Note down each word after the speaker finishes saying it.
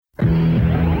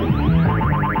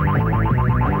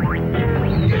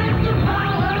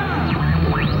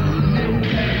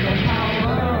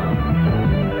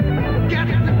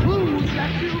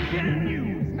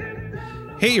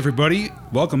Hey everybody,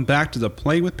 welcome back to the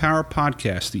Playing with Power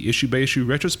podcast, the issue-by-issue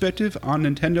retrospective on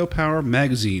Nintendo Power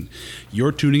Magazine.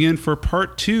 You're tuning in for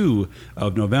part 2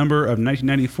 of November of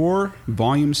 1994,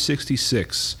 volume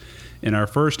 66. In our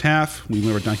first half, we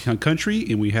went over Donkey Kong Country,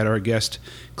 and we had our guest,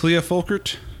 Clea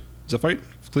Folkert. Is that right?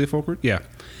 Clea Folkert? Yeah.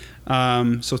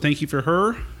 So thank you for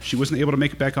her. She wasn't able to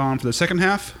make it back on for the second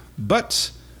half,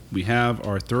 but we have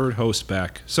our third host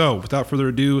back. So, without further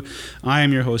ado, I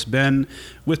am your host, Ben.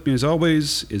 With me, as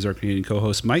always, is our Canadian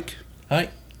co-host, Mike. Hi.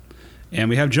 And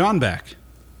we have John back.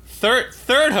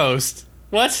 Third host?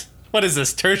 What? What is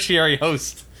this? Tertiary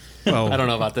host? Well, I don't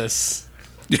know about this.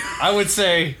 I would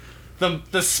say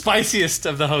the spiciest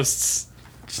of the hosts.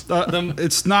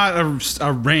 It's not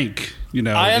a rank, you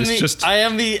know. I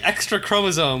am the extra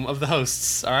chromosome of the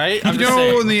hosts. All right. I'm just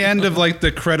in the end of like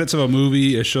the credits of a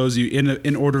movie, it shows you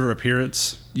in order of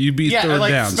appearance. You'd be third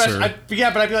down, sir.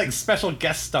 But I'd be like special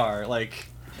guest star, like.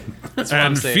 That's what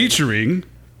I'm saying. Featuring.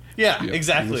 Yeah,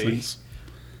 exactly.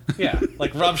 Yeah,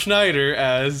 like Rob Schneider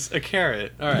as a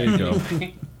carrot. All right. There you go.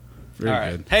 Very all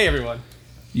right. good. Hey everyone.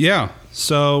 Yeah.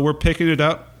 So we're picking it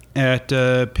up at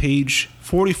page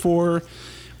 44.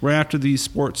 Right after the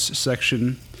sports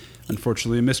section.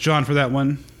 Unfortunately, I missed John for that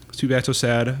one. Too bad, so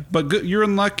sad. But good, you're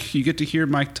in luck. You get to hear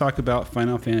Mike talk about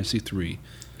Final Fantasy III,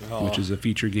 which is a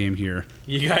feature game here.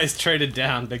 You guys traded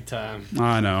down big time.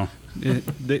 I know.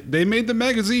 They made the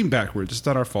magazine backwards. It's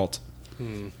not our fault.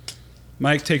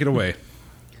 Mike, take it away.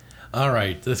 All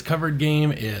right, this covered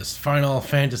game is Final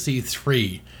Fantasy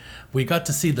III. We got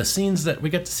to see the scene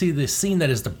that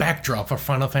is the backdrop for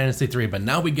Final Fantasy III, but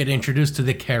now we get introduced to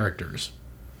the characters.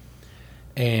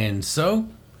 And so,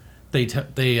 they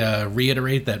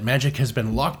reiterate that magic has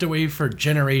been locked away for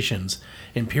generations.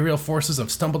 Imperial forces have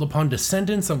stumbled upon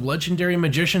descendants of legendary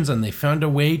magicians, and they found a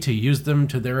way to use them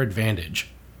to their advantage.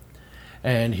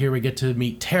 And here we get to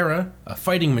meet Terra, a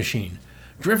fighting machine.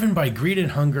 Driven by greed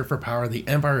and hunger for power, the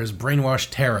Empire has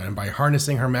brainwashed Terra, and by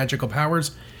harnessing her magical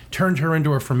powers, turned her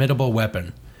into a formidable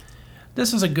weapon.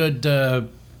 This is a good...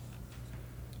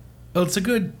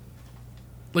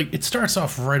 it starts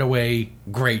off right away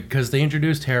great, because they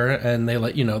introduce Terra, and they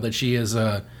let you know that she is,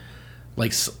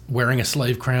 wearing a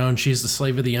slave crown. She's the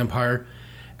slave of the Empire.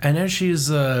 And as you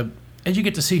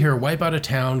get to see her wipe out a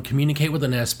town, communicate with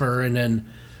an Esper, and then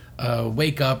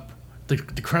wake up, the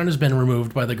crown has been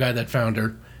removed by the guy that found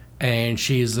her, and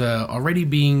she's already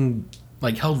being,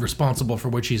 held responsible for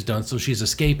what she's done, so she's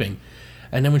escaping.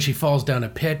 And then when she falls down a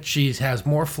pit, she has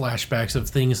more flashbacks of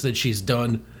things that she's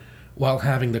done while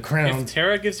having the crown. If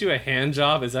Terra gives you a hand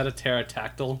job, is that a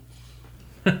pterodactyl?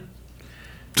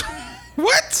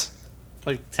 What?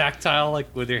 Like tactile,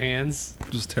 like with your hands?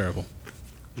 Just terrible.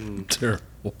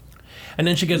 Terrible. And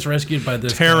then she gets rescued by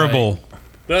this Terrible. guy.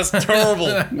 That's terrible.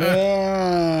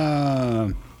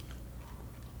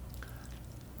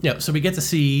 Yeah, so we get to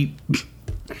see...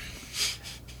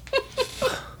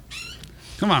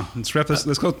 Come on, let's wrap this.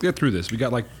 Let's go get through this. We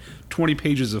got 20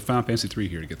 pages of Final Fantasy III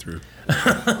here to get through.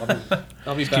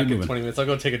 I'll be back in 20 minutes. I'll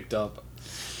go take a dump.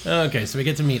 Okay, so we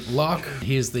get to meet Locke.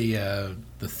 He's the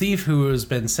thief who has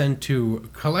been sent to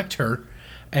collect her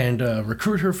and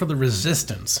recruit her for the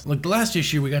Resistance. Like the last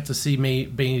issue, we got to see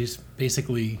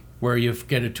basically where you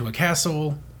get it to a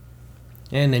castle,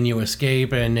 and then you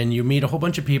escape, and then you meet a whole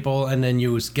bunch of people, and then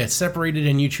you get separated,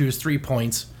 and you choose 3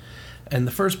 points. And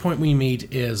the first point we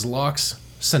meet is Locke's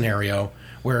scenario,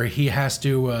 where he has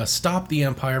to stop the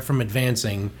Empire from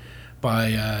advancing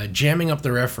by jamming up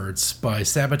their efforts, by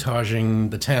sabotaging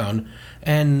the town.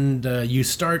 And you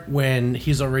start when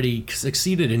he's already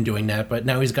succeeded in doing that, but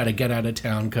now he's got to get out of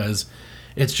town because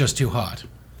it's just too hot.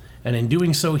 And in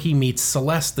doing so, he meets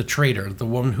Celeste the traitor, the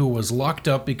woman who was locked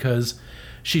up because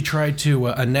she tried to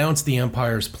announce the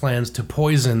Empire's plans to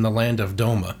poison the land of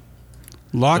Doma.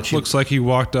 Locke looks like he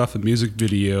walked off a music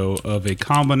video of a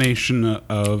combination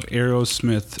of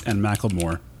Aerosmith and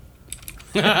Macklemore.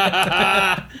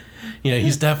 Yeah,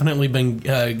 he's definitely been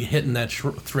hitting that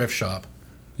thrift shop.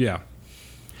 Yeah.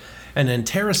 And then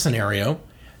Terra's scenario,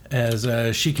 as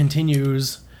she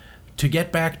continues to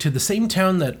get back to the same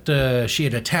town that she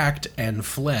had attacked and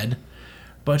fled,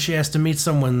 but she has to meet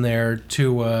someone there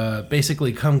to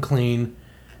basically come clean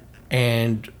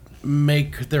and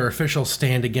make their official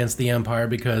stand against the Empire,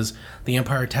 because the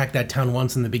Empire attacked that town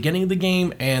once in the beginning of the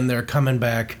game, and they're coming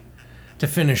back to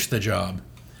finish the job.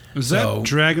 Is that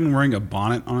dragon wearing a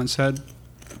bonnet on its head?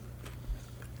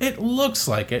 It looks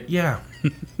like it, yeah.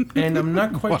 And I'm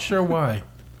not quite sure why.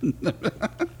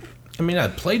 I mean, I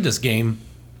played this game,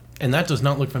 and that does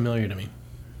not look familiar to me.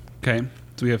 Okay,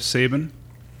 so we have Sabin.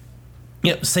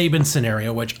 Yep, Sabin's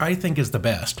scenario, which I think is the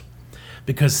best.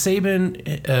 Because Sabin,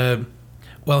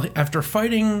 Well, after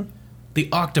fighting the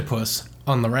octopus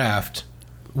on the raft,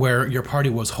 where your party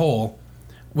was whole,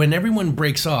 when everyone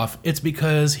breaks off, it's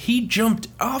because he jumped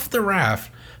off the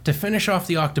raft to finish off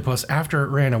the octopus after it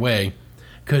ran away,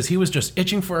 because he was just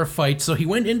itching for a fight, so he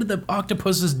went into the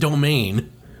octopus's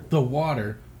domain, the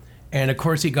water, and of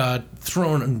course he got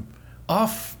thrown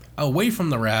off away from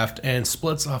the raft and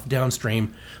splits off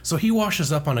downstream, so he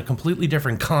washes up on a completely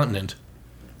different continent,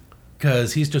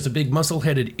 because he's just a big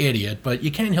muscle-headed idiot, but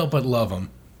you can't help but love him.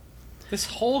 This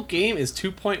whole game is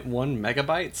 2.1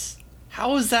 megabytes?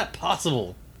 How is that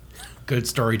possible? Good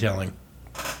storytelling.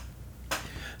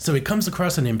 So he comes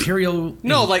across an Imperial...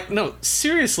 No,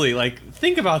 seriously,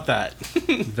 think about that.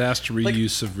 Vast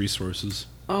reuse of resources.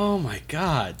 Oh my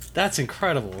god, that's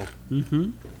incredible.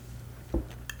 Mm-hmm.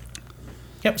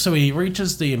 Yep, so he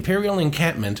reaches the Imperial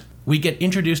encampment. We get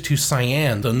introduced to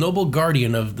Cyan, the noble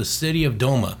guardian of the city of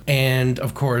Doma. And,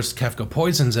 of course, Kefka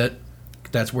poisons it.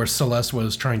 That's where Celeste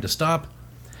was trying to stop.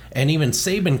 And even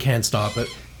Sabin can't stop it.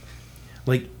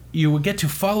 You would get to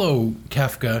follow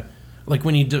Kefka,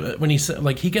 when he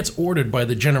gets ordered by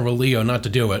the General Leo not to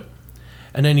do it.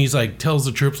 And then he's tells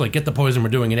the troops, get the poison, we're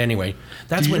doing it anyway.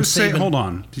 That's when Sabin... Hold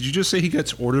on. Did you just say he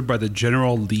gets ordered by the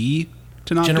General Lee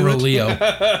to not General do it? Leo.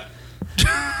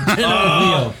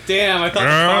 Oh, damn, I thought the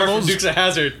power from Dukes of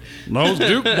Hazzard. Those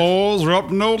Duke boys are up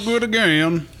to no good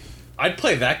again. I'd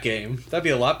play that game. That'd be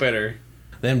a lot better.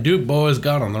 Them Duke boys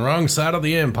got on the wrong side of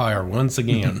the Empire once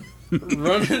again.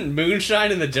 Running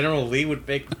Moonshine and the General Lee would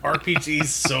make RPGs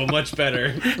so much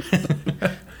better.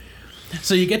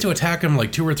 So you get to attack him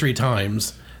 2 or 3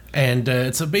 times, and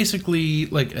it's basically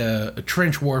a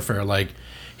trench warfare.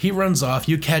 He runs off,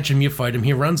 you catch him, you fight him.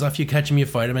 He runs off, you catch him, you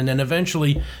fight him. And then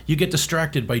eventually you get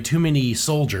distracted by too many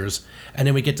soldiers. And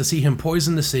then we get to see him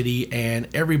poison the city and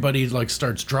everybody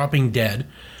starts dropping dead.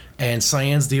 And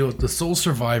Cyan's the sole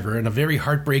survivor. In a very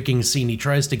heartbreaking scene, he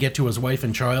tries to get to his wife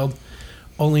and child,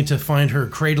 only to find her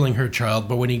cradling her child.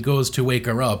 But when he goes to wake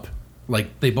her up,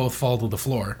 they both fall to the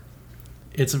floor.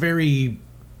 It's a very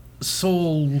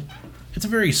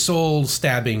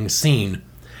soul-stabbing scene.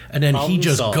 And then he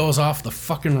just goes off the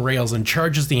fucking rails and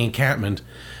charges the encampment.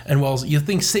 And while you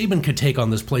think Sabin could take on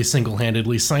this place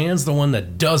single-handedly, Cyan's the one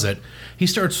that does it. He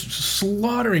starts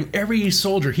slaughtering every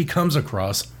soldier he comes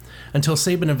across until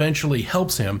Sabin eventually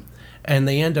helps him. And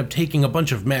they end up taking a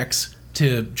bunch of mechs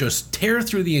to just tear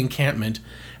through the encampment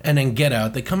and then get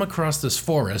out. They come across this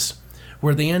forest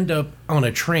where they end up on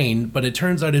a train, but it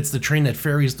turns out it's the train that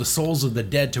ferries the souls of the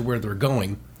dead to where they're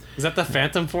going. Is that the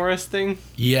Phantom Forest thing?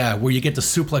 Yeah, where you get to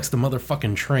suplex the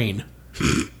motherfucking train.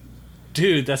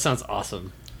 Dude, that sounds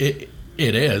awesome. It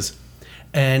is.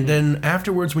 And then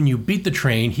afterwards, when you beat the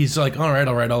train, he's like, all right,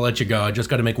 I'll let you go. I just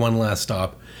got to make one last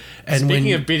stop. And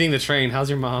Speaking of beating the train, how's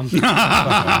your mom?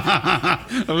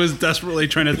 I was desperately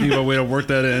trying to think of a way to work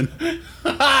that in.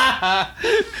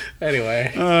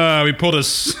 Anyway. We pulled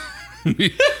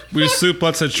we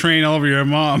suplexed a train over your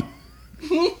mom.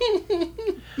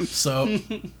 So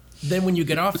then when you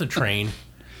get off the train,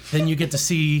 then you get to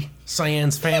see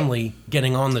Cyan's family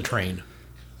getting on the train.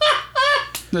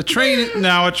 A train,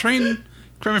 correct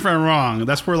me if I'm wrong,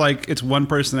 that's where it's one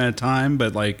person at a time,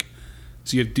 but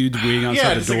so you have dudes waiting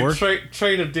outside the door? Yeah, it's a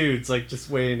train of dudes just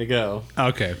waiting to go.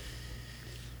 Okay.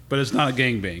 But it's not a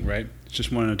gangbang, right? It's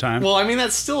just one at a time? Well, I mean,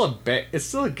 that's still it's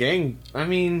still a gang. I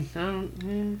mean,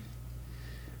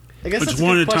 I guess it's that's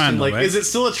one a at good a time, question. though, right? Is it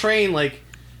still a train?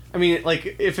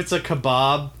 If it's a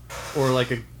kebab or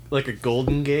a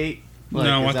Golden Gate.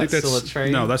 No, I think that's still a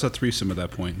train. No, that's a threesome at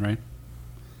that point, right?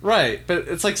 Right, but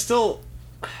it's still.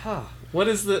 What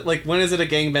is the when is it a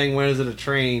gangbang? When is it a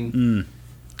train?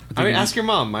 I mean, ask your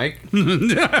mom, Mike.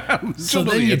 So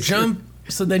then you jump.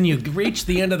 So then you reach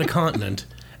the end of the continent,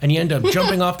 and you end up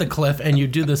jumping off the cliff, and you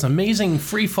do this amazing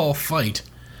free fall fight,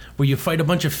 where you fight a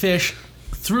bunch of fish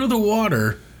through the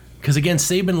water, because again,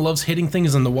 Sabin loves hitting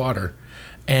things in the water,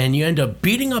 and you end up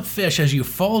beating up fish as you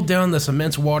fall down this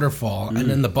immense waterfall, and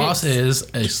then the boss is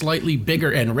a slightly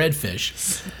bigger and red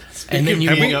fish. And then you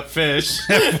beating up fish.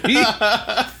 Have you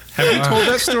told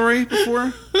that story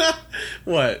before?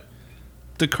 What?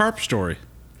 The carp story.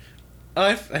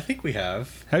 I think we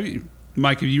have. Have you,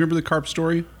 Mike? Do you remember the carp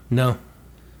story? No.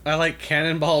 I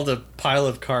cannonballed a pile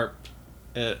of carp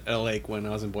at a lake when I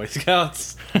was in Boy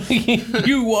Scouts.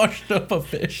 You washed up a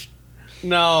fish.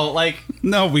 No,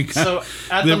 no, we got, so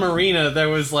at the marina there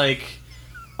was it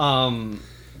was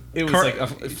a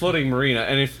floating marina,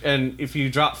 and if you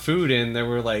drop food in, there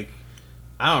were I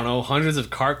don't know, hundreds of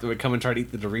carp that would come and try to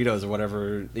eat the Doritos or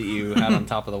whatever that you had on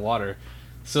top of the water.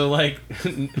 So like,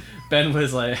 Ben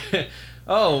was like,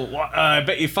 "Oh, I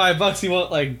bet you $5 you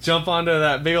won't like jump onto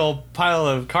that big old pile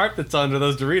of carp that's under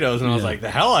those Doritos." And I was like, "The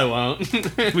hell I won't."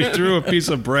 We threw a piece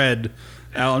of bread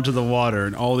out into the water,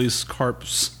 and all these carp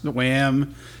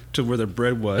swam to where the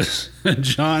bread was. And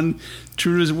John,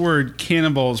 true to his word,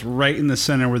 cannonballs right in the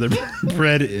center where the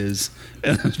bread is.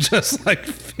 And it was just like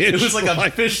fish. It was like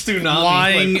a fish tsunami.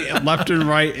 Flying left and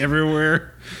right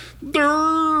everywhere.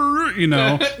 You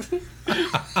know.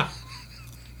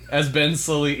 As Ben's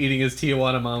slowly eating his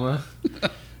Tijuana mama.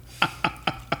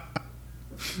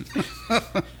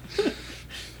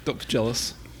 Don't be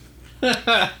jealous. All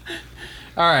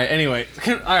right. Anyway,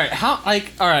 all right.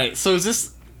 All right. So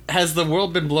has the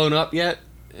world been blown up yet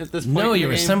at this point? No, in the you're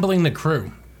game? assembling the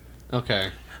crew.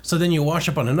 Okay. So then you wash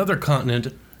up on another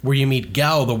continent where you meet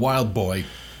Gal, the wild boy,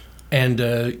 and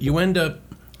you end up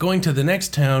going to the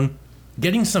next town,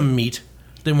 getting some meat.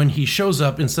 Then when he shows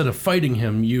up, instead of fighting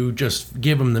him, you just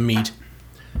give him the meat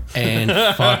and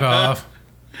fuck off.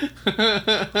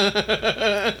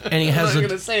 And he has I'm not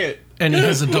gonna say it. And he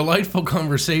has a delightful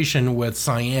conversation with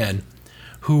Cyan,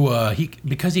 who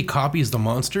because he copies the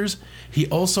monsters, he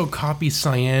also copies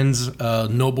Cyan's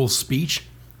noble speech.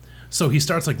 So he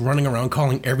starts like running around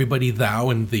calling everybody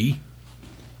thou and thee.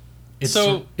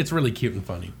 It's really cute and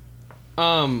funny.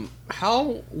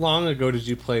 How long ago did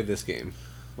you play this game?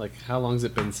 Like, how long has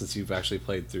it been since you've actually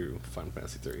played through Final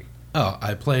Fantasy 3? Oh,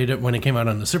 I played it when it came out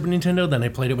on the Super Nintendo, then I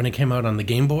played it when it came out on the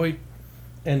Game Boy.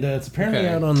 And it's apparently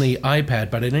out on the iPad,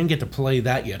 but I didn't get to play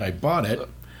that yet. I bought it.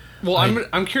 Well,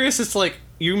 I'm curious as to, like,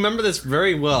 you remember this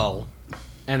very well,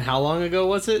 and how long ago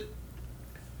was it?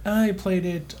 I played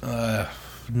it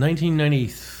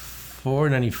 1994,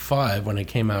 95 when it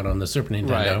came out on the Super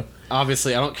Nintendo. Right.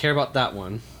 Obviously, I don't care about that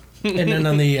one. And then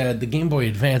on the Game Boy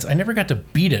Advance, I never got to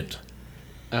beat it.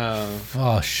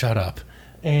 Oh, shut up.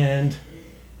 And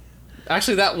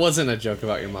actually, that wasn't a joke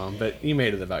about your mom, but you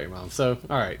made it about your mom. So,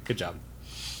 all right, good job.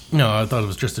 No, I thought it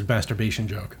was just a masturbation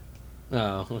joke.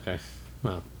 Oh, okay.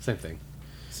 Well, same thing.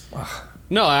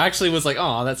 No, I actually was like,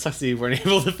 oh, that sucks that you weren't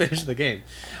able to finish the game.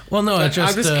 Well, no, I'm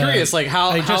just curious, like how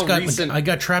I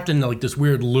got trapped in like this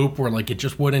weird loop where like it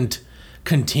just wouldn't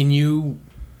continue,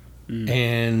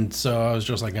 and so I was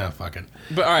just like, fuck it.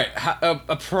 But all right,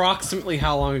 approximately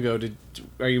how long ago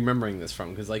are you remembering this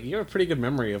from? Because like you have a pretty good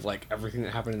memory of like everything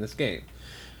that happened in this game.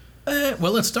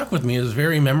 Well, it stuck with me. It was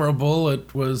very memorable.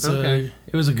 It was Okay.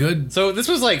 It was a good. So this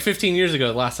was like 15 years ago.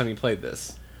 The last time you played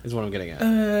this is what I'm getting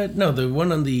at. No, the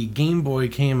one on the Game Boy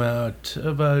came out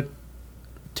about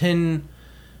 10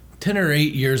 or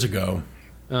 8 years ago.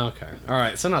 Okay, all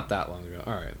right, so not that long ago.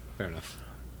 All right, fair enough.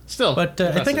 Still, but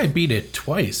I think I beat it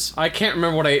twice. I can't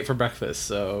remember what I ate for breakfast,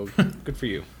 so good for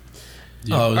you.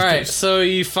 Yeah. All right, so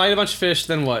you fight a bunch of fish,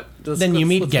 then what? Then you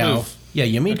meet Gal. Move. Yeah,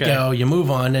 you meet Okay. Gal, you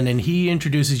move on, and then he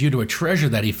introduces you to a treasure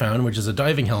that he found, which is a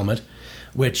diving helmet,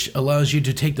 which allows you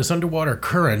to take this underwater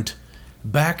current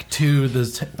back to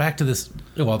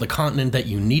the continent that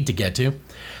you need to get to,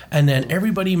 and then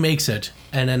everybody makes it,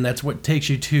 and then that's what takes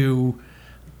you to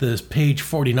this page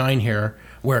 49 here,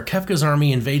 where Kefka's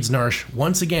army invades Narshe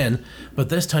once again, but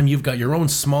this time you've got your own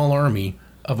small army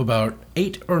of about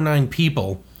 8 or 9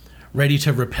 people ready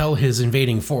to repel his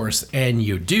invading force, and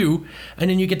you do, and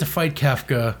then you get to fight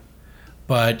Kefka,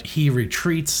 but he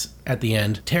retreats at the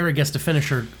end. Terra gets to finish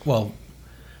her, well,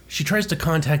 she tries to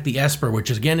contact the Esper, which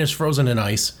again is frozen in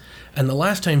ice, and the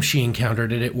last time she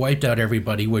encountered it, it wiped out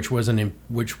everybody, which was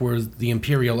the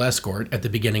Imperial escort at the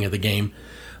beginning of the game,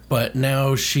 but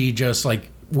now she just,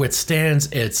 like, withstands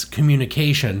its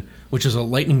communication, which is a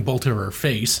lightning bolt to her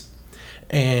face,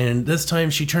 and this time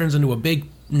she turns into a big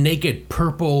naked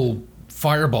purple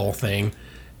fireball thing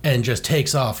and just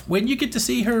takes off. When you get to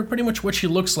see her pretty much what she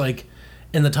looks like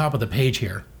in the top of the page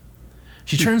here.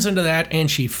 She turns into that and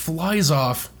she flies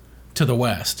off to the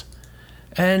west.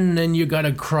 And then you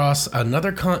gotta cross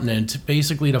another continent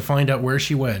basically to find out where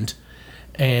she went.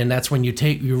 And that's when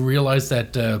you realize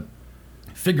that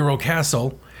Figaro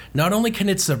Castle, not only can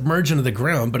it submerge into the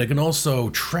ground, but it can also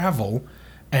travel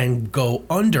and go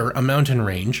under a mountain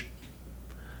range,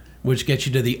 which gets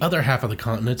you to the other half of the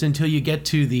continent until you get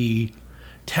to the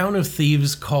town of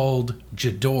thieves called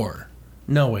Jador.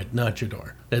 No, wait, not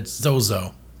Jador. That's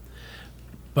Zozo.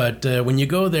 But when you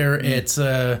go there, it's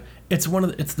the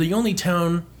only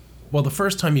town. Well, the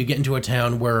first time you get into a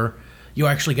town where you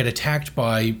actually get attacked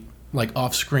by like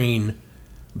off-screen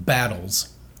battles,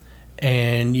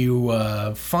 and you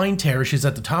find Terra. She's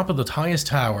at the top of the highest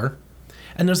tower,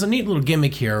 and there's a neat little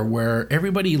gimmick here where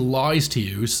everybody lies to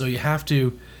you, so you have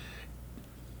to.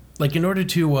 Like, in order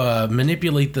to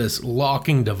manipulate this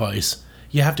locking device,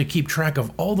 you have to keep track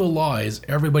of all the lies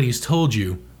everybody's told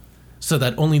you so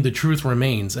that only the truth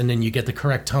remains, and then you get the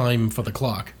correct time for the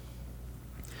clock.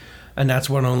 And that's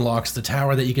what unlocks the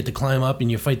tower that you get to climb up,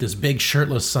 and you fight this big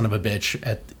shirtless son of a bitch,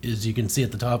 as you can see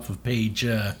at the top of page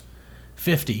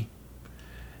 50.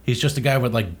 He's just a guy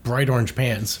with like bright orange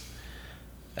pants.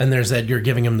 And there's Edgar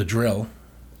giving him the drill.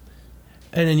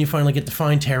 And then you finally get to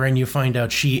find Terra, and you find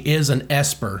out she is an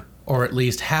Esper, or at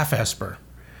least half Esper.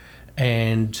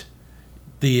 And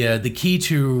the key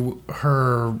to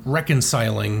her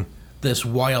reconciling this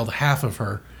wild half of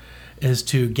her is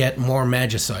to get more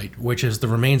magicite, which is the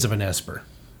remains of an Esper.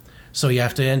 So you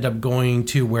have to end up going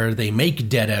to where they make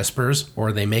dead Espers,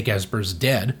 or they make Espers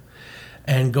dead,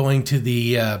 and going to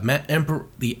the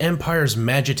Empire's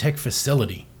Magitech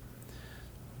facility,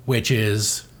 which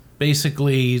is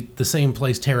basically the same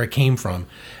place Terra came from.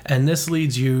 And this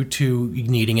leads you to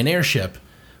needing an airship,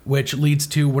 which leads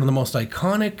to one of the most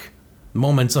iconic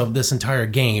moments of this entire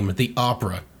game, the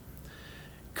opera.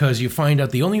 Because you find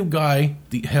out the only guy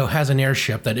who has an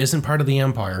airship that isn't part of the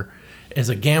Empire is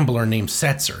a gambler named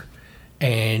Setzer.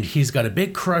 And he's got a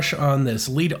big crush on this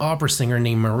lead opera singer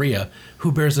named Maria,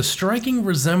 who bears a striking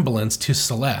resemblance to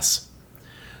Celeste.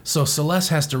 So Celeste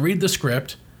has to read the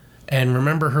script and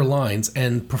remember her lines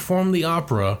and perform the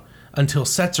opera until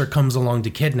Setzer comes along to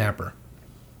kidnap her.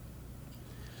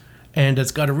 And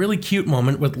it's got a really cute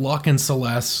moment with Locke and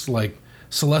Celeste. Like,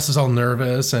 Celeste is all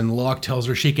nervous, and Locke tells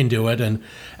her she can do it. And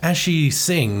as she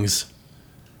sings,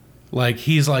 like,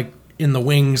 he's like in the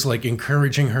wings, like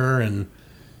encouraging her. And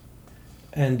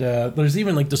there's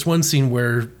even like this one scene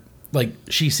where like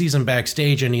she sees him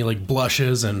backstage, and he like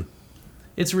blushes, and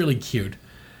it's really cute.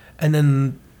 And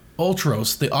then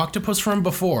Ultros, the octopus from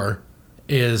before,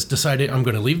 is decided, I'm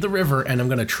going to leave the river and I'm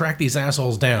going to track these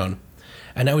assholes down.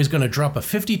 And now he's going to drop a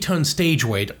 50-ton stage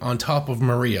weight on top of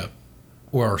Maria,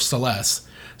 or Celeste.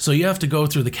 So you have to go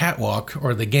through the catwalk,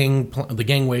 or the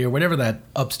gangway, or whatever that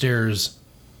upstairs,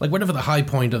 like whatever the high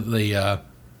point of the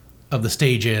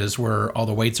stage is, where all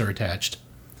the weights are attached.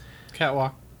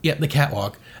 Catwalk. Yeah, the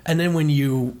catwalk. And then when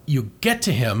you get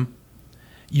to him,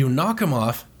 you knock him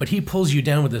off, but he pulls you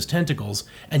down with his tentacles,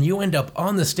 and you end up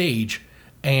on the stage,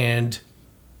 and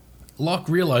Locke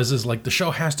realizes, like, the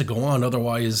show has to go on,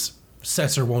 otherwise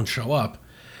Setzer won't show up.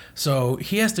 So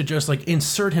he has to just, like,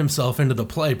 insert himself into the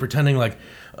play, pretending like,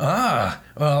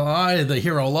 the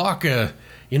hero Locke,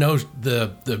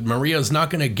 the Maria's not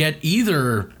going to get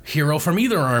either hero from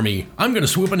either army. I'm going to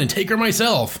swoop in and take her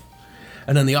myself.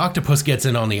 And then the octopus gets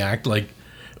in on the act, like,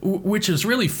 which is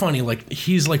really funny. Like,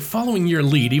 he's like following your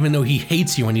lead, even though he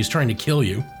hates you and he's trying to kill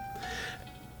you.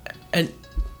 And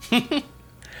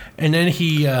and then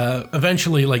he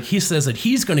eventually, like, he says that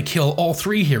he's going to kill all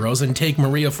three heroes and take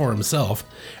Maria for himself.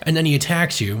 And then he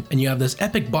attacks you, and you have this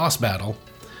epic boss battle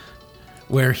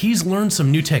where he's learned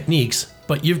some new techniques,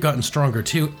 but you've gotten stronger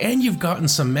too, and you've gotten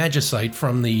some magicite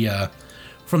from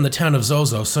the town of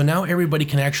Zozo. So now everybody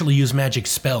can actually use magic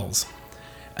spells.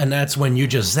 And that's when you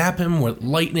just zap him with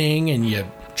lightning and you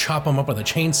chop him up with a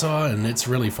chainsaw, and it's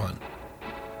really fun.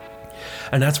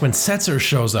 And that's when Setzer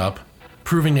shows up,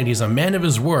 proving that he's a man of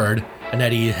his word and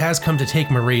that he has come to take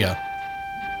Maria.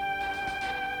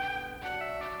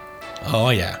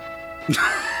 Oh, yeah.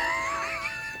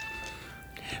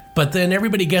 But then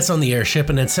everybody gets on the airship,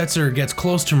 and then Setzer gets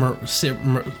close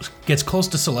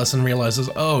to Celeste and realizes,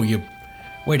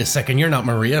 wait a second, you're not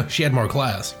Maria. She had more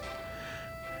class.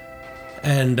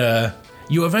 And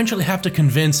you eventually have to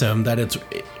convince him that it's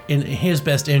in his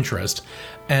best interest.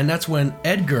 And that's when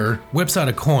Edgar whips out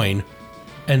a coin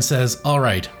and says, all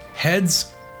right,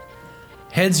 heads,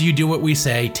 you do what we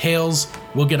say. Tails,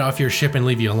 we'll get off your ship and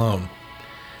leave you alone.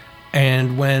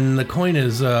 And when the coin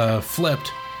is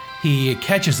flipped, he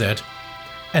catches it,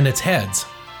 and it's heads.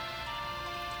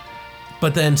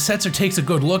 But then Setzer takes a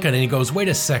good look at it, and he goes, wait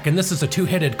a second, this is a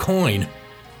two-headed coin.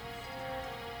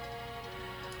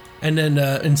 And then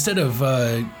instead of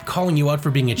calling you out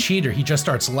for being a cheater, he just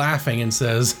starts laughing and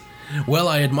says, well,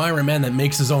 I admire a man that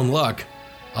makes his own luck.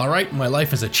 All right, my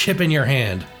life is a chip in your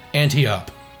hand. Ante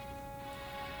up.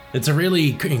 It's a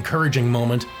really encouraging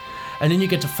moment. And then you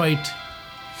get to fight...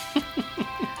 In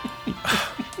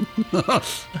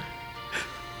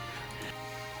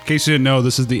case you didn't know,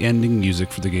 this is the ending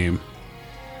music for the game.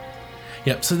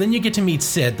 Yep, so then you get to meet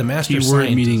Sid, the master Keyword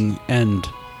scientist. meaning end.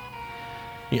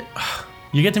 Yeah.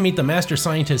 You get to meet the master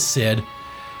scientist Sid,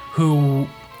 who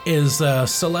is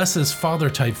Celeste's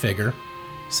father-type figure,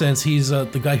 since he's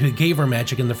the guy who gave her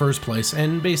magic in the first place,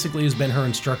 and basically has been her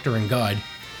instructor and guide.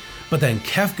 But then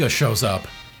Kefka shows up,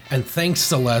 and thanks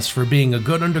Celeste for being a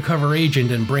good undercover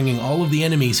agent and bringing all of the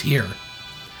enemies here.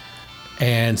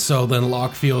 And so then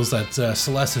Locke feels that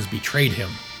Celeste has betrayed him.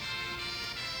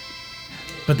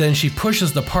 But then she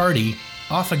pushes the party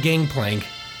off a gangplank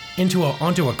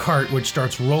onto a cart, which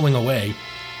starts rolling away.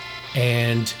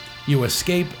 And you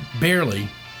escape barely,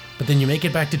 but then you make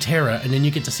it back to Terra, and then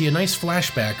you get to see a nice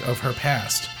flashback of her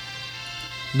past,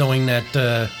 knowing that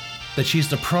that she's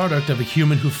the product of a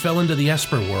human who fell into the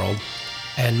Esper world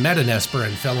and met an Esper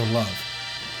and fell in love.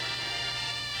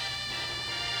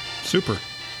 Super.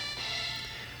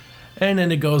 And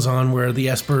then it goes on where the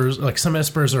Espers, like some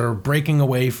Espers, are breaking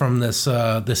away from this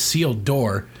sealed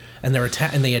door, and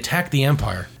they attack the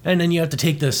Empire. And then you have to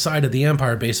take the side of the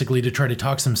Empire basically to try to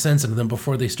talk some sense into them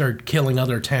before they start killing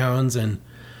other towns and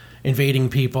invading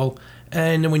people.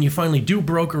 And when you finally do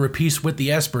broker a peace with the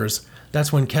Espers,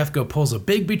 that's when Kefka pulls a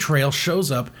big betrayal,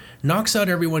 shows up, knocks out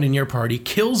everyone in your party,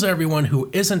 kills everyone who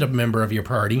isn't a member of your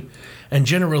party, and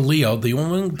General Leo, the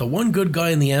one good guy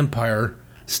in the Empire,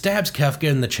 stabs Kefka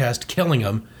in the chest, killing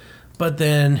him. But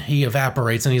then he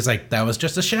evaporates and he's like, that was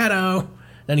just a shadow.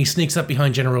 Then he sneaks up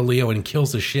behind General Leo and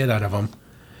kills the shit out of him.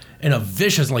 In a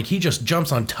vicious, he just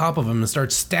jumps on top of him and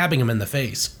starts stabbing him in the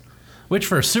face. Which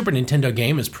for a Super Nintendo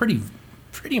game is pretty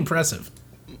impressive.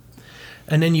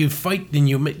 And then you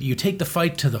take the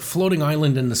fight to the floating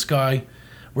island in the sky,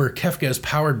 where Kefka is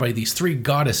powered by these 3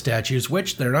 goddess statues,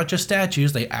 which they're not just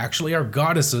statues, they actually are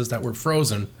goddesses that were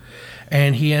frozen.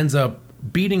 And he ends up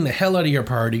beating the hell out of your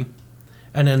party,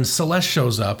 and then Celeste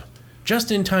shows up,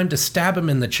 just in time to stab him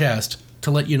in the chest, to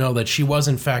let you know that she was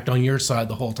in fact on your side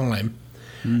the whole time.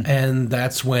 And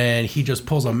that's when he just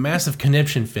pulls a massive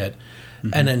conniption fit,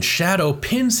 and then Shadow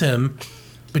pins him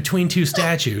between 2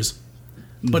 statues.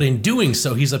 But in doing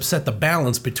so, he's upset the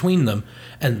balance between them,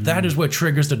 and that is what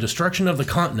triggers the destruction of the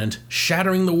continent,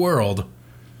 shattering the world,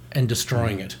 and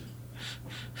destroying it.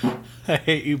 I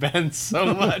hate you, Ben,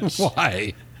 so much.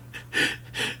 Why?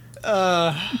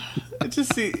 I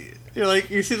just see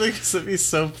you seem like he's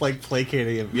so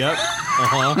placating him. Yep.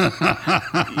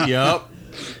 Yep.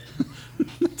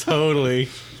 Totally.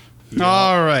 Yep.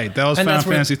 All right, that was And Final that's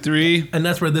where- Fantasy 3. And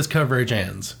that's where this coverage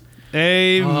ends.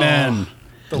 Amen.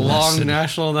 The long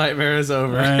national nightmare is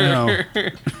over. I know.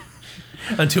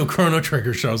 Until Chrono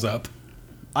Trigger shows up.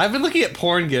 I've been looking at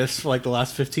porn gifs for the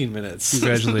last 15 minutes.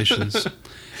 Congratulations.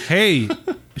 Hey,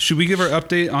 should we give our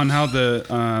update on how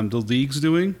the league's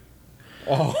doing?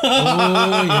 Oh,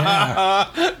 yeah.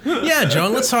 Yeah,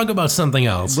 John, let's talk about something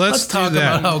else. Let's do talk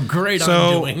that. about how great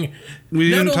So, I'm doing. we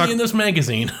Not didn't only talk- in this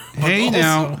magazine. but Hey, also-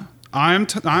 now, I'm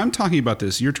talking about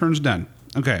this. Your turn's done.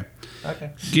 Okay.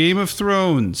 Okay. Game of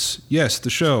Thrones. Yes,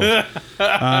 the show.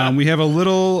 We have a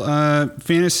little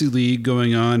fantasy league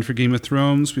going on for Game of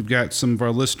Thrones. We've got some of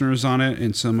our listeners on it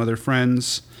and some other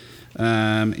friends.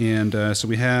 So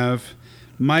we have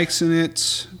Mike's in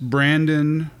it,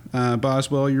 Brandon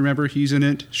Boswell, you remember, he's in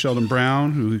it. Sheldon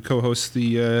Brown, who co-hosts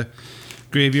the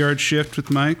Graveyard Shift with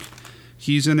Mike.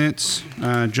 He's in it.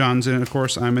 John's in it, of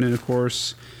course. I'm in it, of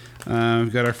course.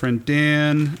 We've got our friend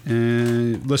Dan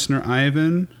and listener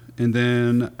Ivan. And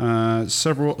then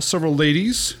several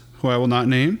ladies, who I will not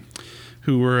name,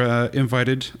 who were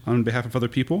invited on behalf of other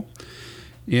people.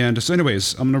 And so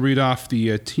anyways, I'm going to read off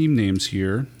the team names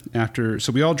here.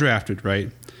 So we all drafted, right?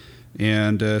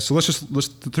 And so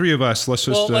the 3 of us, let's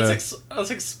just... let's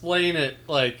explain it.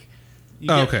 You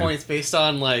get okay. points based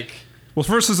on, Well,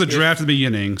 first is the draft at the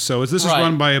beginning. So this is Right.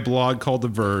 run by a blog called The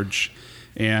Verge.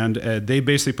 And they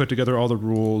basically put together all the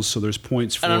rules, so there's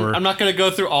points for... And I'm not going to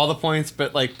go through all the points,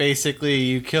 but basically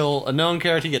you kill a known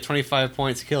character, you get 25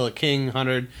 points. Kill a king,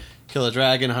 100. Kill a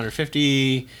dragon,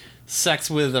 150. Sex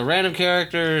with a random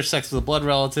character, sex with a blood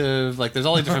relative. There's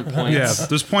all these different points. Yeah,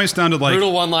 there's points down to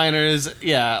Brutal one-liners.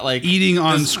 Yeah, eating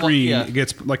on this- screen. yeah. It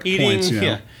gets Eating, points, you know.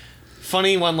 yeah.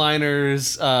 Funny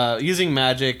one-liners, using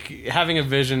magic, having a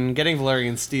vision, getting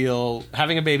Valerian steel,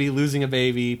 having a baby, losing a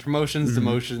baby, promotions,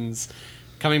 demotions,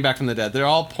 coming back from the dead. They're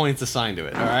all points assigned to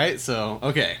it. All right, so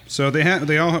okay. So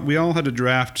we all had a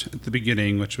draft at the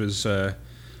beginning, which was awful.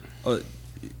 Well,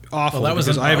 that was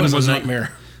because a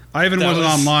nightmare. Ivan That wasn't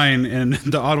was- online, and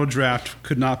the auto draft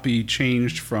could not be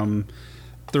changed from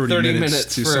 30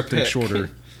 minutes to for a something pick. shorter.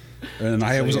 And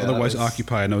I So, was yeah, that otherwise was-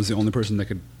 occupied, and I was the only person that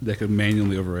could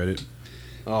manually override it.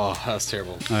 Oh, that was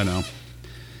terrible. I know.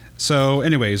 So,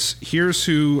 anyways, here's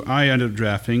who I ended up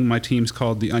drafting. My team's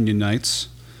called the Onion Knights.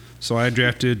 So I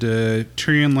drafted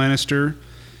Tyrion Lannister,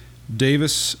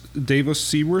 Davos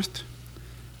Seaworth,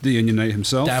 the Onion Knight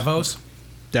himself.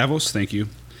 Davos, thank you.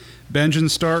 Benjen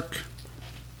Stark.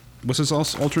 What's his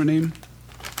alternate name?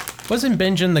 Wasn't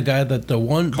Benjen the guy that the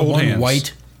one Hands.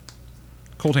 white?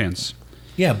 Cold Hands.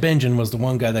 Yeah, Benjen was the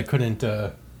one guy that couldn't,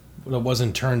 that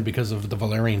wasn't turned because of the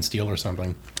Valerian steel or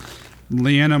something.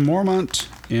 Leanna Mormont,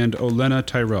 and Olenna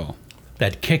Tyrell.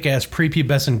 That kick-ass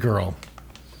prepubescent girl.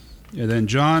 And then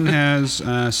John has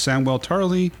Samwell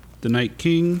Tarly, the Night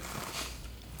King,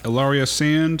 Ilaria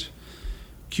Sand,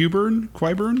 Qyburn,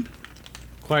 Qyburn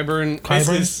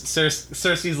is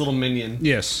Cersei's little minion.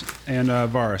 yes, and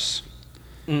Varys.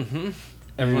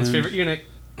 Everyone's favorite eunuch.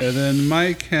 And then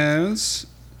Mike has...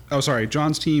 Oh, sorry.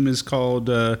 John's team is called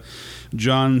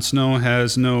Jon Snow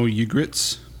Has No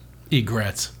Egrets.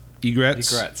 Egrets.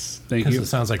 Regrets. Thank Because you. it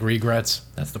sounds like regrets.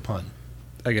 That's the pun.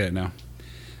 I get it now.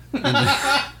 And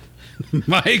then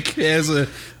Mike has a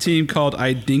team called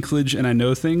I Dinklage and I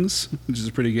Know Things, which is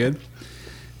pretty good.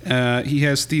 He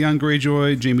has Theon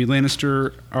Greyjoy, Jaime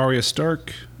Lannister, Arya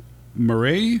Stark,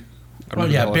 Murray. Oh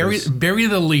yeah, bury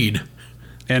the lead.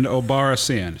 And Obara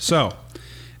Sand. So,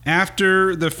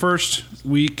 after the first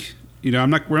week, we're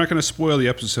not going to spoil the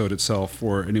episode itself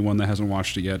for anyone that hasn't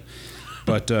watched it yet,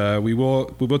 but we will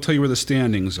tell you where the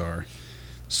standings are.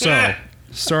 So,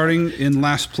 starting in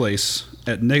last place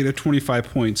at negative 25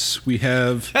 points, we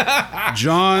have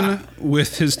John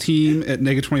with his team at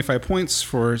negative 25 points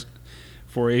for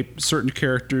a certain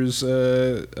character's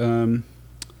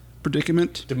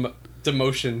predicament.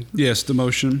 Demotion. Yes,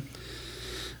 demotion.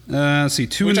 Let's see,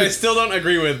 Which I still don't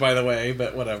agree with, by the way,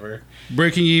 but whatever.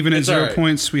 Breaking even at 0 right.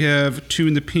 points, we have 2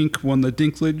 in the pink, 1 the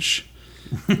Dinklage.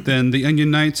 Then the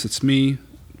Onion Knights, it's me.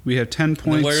 We have 10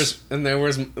 points.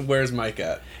 Where's Mike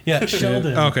at? Yeah,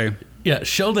 Sheldon. Okay. Yeah,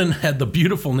 Sheldon had the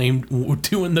beautiful name,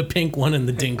 2 in the pink, 1 in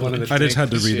the dinklage. I just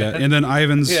had to read that. And then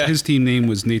Ivan's, his team name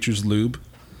was Nature's Lube.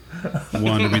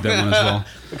 Wanted to read that one as well.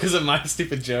 Because of my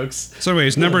stupid jokes. So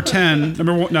anyways, number 10,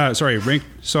 ranked.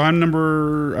 So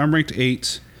I'm ranked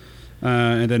 8.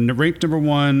 And then ranked number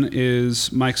 1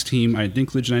 is Mike's team, I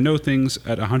Dinklage and I Know Things,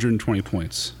 at 120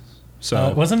 points.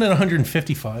 So wasn't it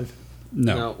 155?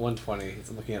 No, 120.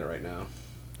 I'm looking at it right now.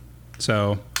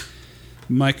 So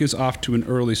Mike is off to an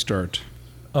early start.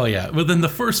 Oh yeah, within the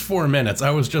first 4 minutes,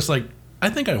 I was just like, I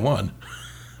think I won.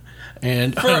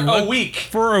 And For a week.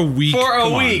 For a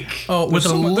week. Oh, with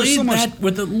a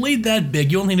lead that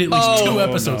big, you only need at least 2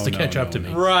 episodes to catch up to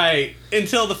me. Right.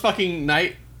 Until the fucking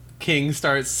Night King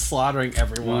starts slaughtering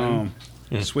everyone.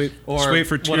 Just wait for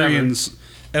whatever. Tyrion's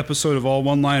episode of all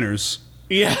one-liners.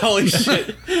 Yeah, holy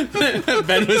shit.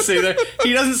 Ben was saying there.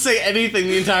 He doesn't say anything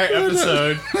the entire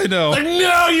episode. I know. Like,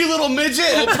 no, you little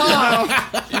midget!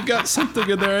 You got something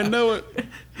in there. I know it.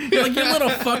 You're like, you little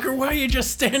fucker, why are you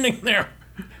just standing there?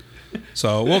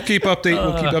 So we'll keep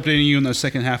updating you in the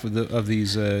second half of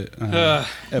these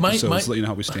episodes to let you know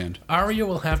how we stand. Arya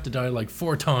will have to die like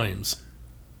 4 times.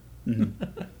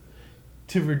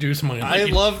 To reduce my I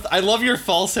love your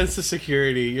false sense of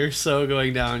security. You're so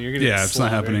going down. You're gonna get it's not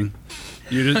slaughtered. happening.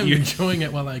 I'm enjoying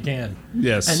it while I can.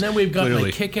 Yes. And then we've got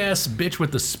clearly. the kick-ass bitch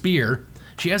with the spear.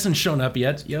 She hasn't shown up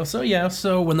yet.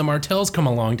 So when the Martells come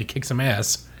along to kick some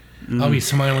ass, I'll be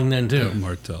smiling then too.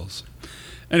 Martells.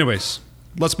 Anyways,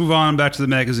 let's move on back to the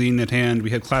magazine at hand.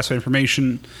 We have classified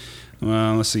information.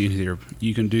 Let's see here.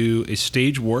 You can do a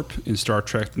stage warp in Star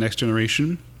Trek Next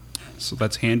Generation. So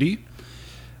that's handy.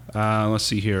 Let's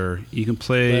see here. You can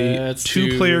play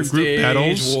 2-player group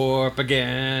battles. Warp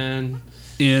again.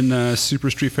 In Super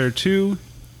Street Fighter 2.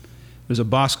 There's a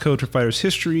boss code for Fighter's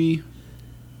History.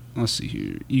 Let's see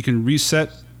here. You can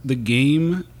reset the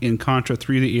game in Contra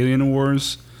 3 The Alien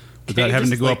Wars without having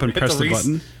to go up and press the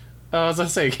button. I was going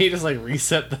to say, can you just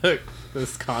reset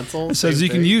this console? It says you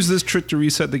can use this trick to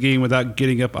reset the game without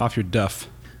getting up off your duff.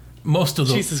 Most of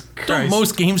them. Jesus Christ. Don't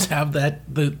most games have that,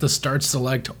 the start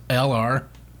select LR?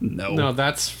 No,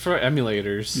 that's for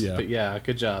emulators. Yeah. But yeah,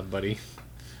 good job, buddy.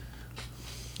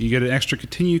 You get an extra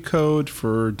continue code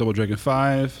for Double Dragon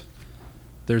 5.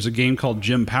 There's a game called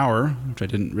Gym Power, which I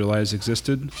didn't realize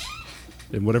existed.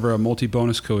 And whatever a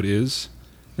multi-bonus code is.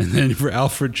 And then for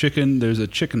Alfred Chicken, there's a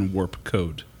chicken warp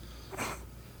code.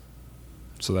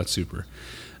 So that's super.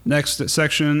 Next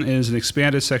section is an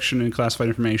expanded section in classified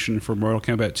information for Mortal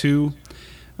Kombat 2.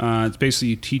 It's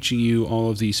basically teaching you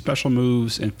all of the special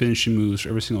moves and finishing moves for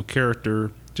every single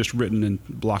character, just written in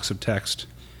blocks of text.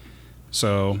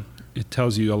 So it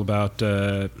tells you all about...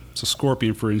 so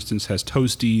Scorpion, for instance, has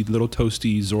Toasty, Little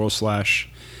Toasty, Zoro Slash,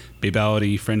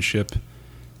 Babality, Friendship,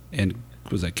 and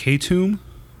was that K-Tomb?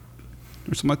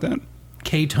 Or something like that?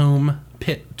 K-Tome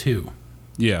Pit 2.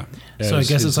 Yeah. So I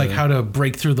guess it's like how to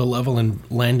break through the level and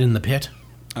land in the pit.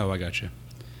 Oh, I got you.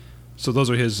 So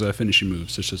those are his finishing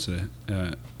moves. It's just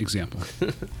an example.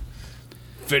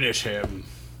 Finish him.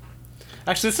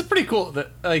 Actually, this is pretty cool. That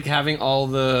having all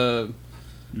the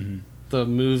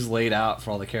moves laid out for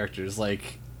all the characters.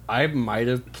 I might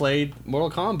have played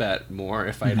Mortal Kombat more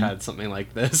if I'd had something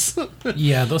like this.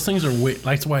 Yeah, those things are.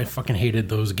 That's why I fucking hated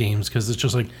those games, because it's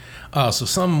just like, so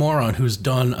some moron who's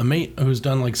done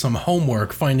like some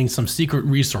homework, finding some secret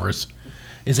resource,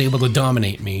 is able to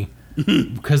dominate me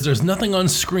because there's nothing on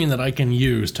screen that I can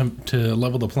use to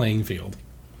level the playing field.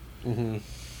 Yeah,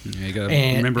 you gotta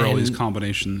remember all these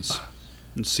combinations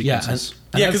and sequences.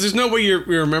 Yeah, because there's no way you're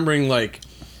remembering like.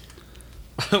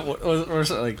 What was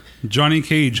it like? Johnny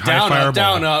Cage, high fireball.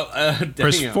 Down, up,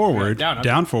 press forward, yeah,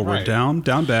 down, forward, right.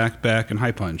 down, back, and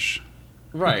high punch.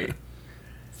 Right.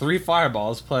 3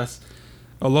 fireballs plus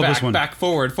I love this one. back,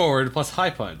 forward, plus high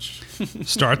punch.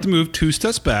 Start the move 2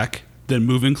 steps back, then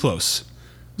move in close.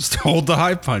 Just hold the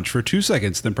high punch for 2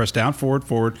 seconds, then press down, forward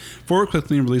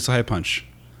quickly, and release the high punch.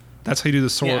 That's how you do the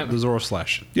Zoro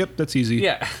slash. Yep, that's easy.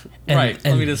 Yeah, And, right.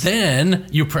 And then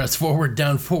you press forward,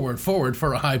 down, forward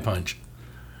for a high punch.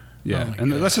 Yeah,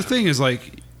 and that's the thing is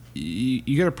like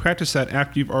you got to practice that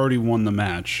after you've already won the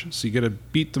match. So you got to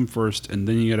beat them first, and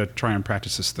then you got to try and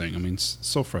practice this thing. I mean, it's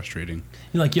so frustrating.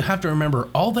 Like, you have to remember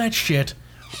all that shit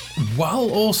while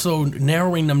also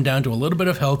narrowing them down to a little bit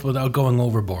of health without going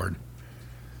overboard.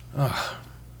 Ugh.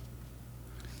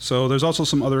 So there's also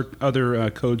some other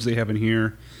codes they have in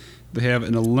here. They have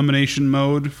an elimination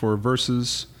mode for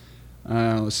versus.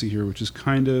 Let's see here, which is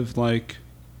kind of like.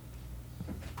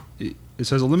 It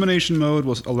says elimination mode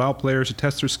will allow players to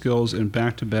test their skills in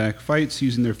back-to-back fights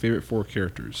using their favorite 4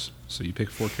 characters. So you pick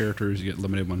 4 characters, you get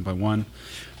eliminated one by one.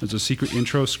 There's a secret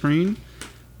intro screen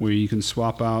where you can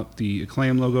swap out the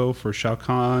Acclaim logo for Shao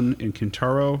Kahn and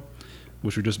Kintaro,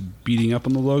 which are just beating up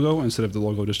on the logo instead of the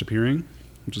logo disappearing,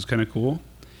 which is kind of cool.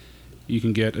 You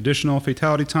can get additional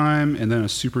fatality time and then a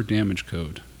super damage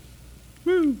code.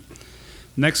 Woo!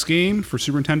 Next game for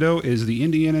Super Nintendo is the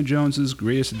Indiana Jones's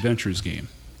Greatest Adventures game.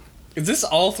 Is this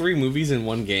all 3 movies in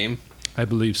one game? I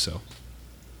believe so.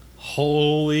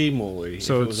 Holy moly!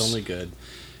 So if it was only good.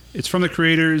 It's from the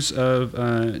creators of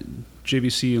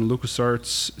JVC and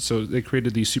LucasArts. So they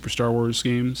created these Super Star Wars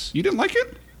games. You didn't like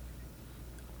it?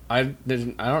 I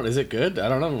didn't. I don't. Is it good? I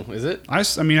don't know. Is it? I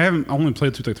mean, I haven't only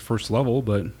played through like the first level,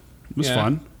 but it was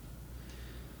fun.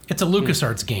 It's a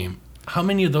LucasArts game. How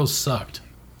many of those sucked?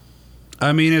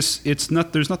 I mean, it's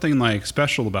not. There's nothing like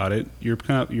special about it. You're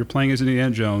playing as Indiana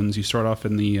Jones. You start off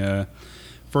in the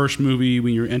first movie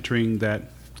when you're entering that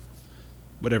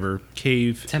whatever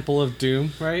cave. Temple of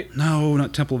Doom, right? No,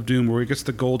 not Temple of Doom, where he gets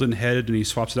the golden head and he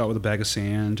swaps it out with a bag of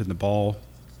sand, and the ball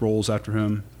rolls after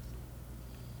him.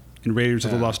 In Raiders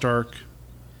of the Lost Ark.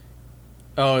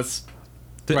 Oh, it's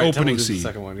the right, opening Temple scene. The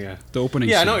second one, yeah. The opening.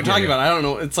 Yeah, scene. I know what you're talking about. I don't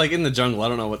know. It's like in the jungle. I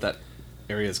don't know what that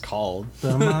area is called.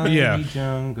 The mighty Yeah.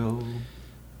 jungle.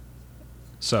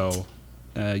 So,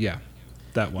 yeah,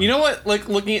 that one. You know what? Like,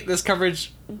 looking at this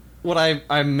coverage, what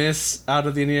I miss out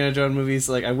of the Indiana Jones movies,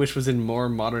 like, I wish was in more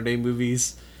modern day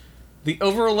movies. The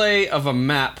overlay of a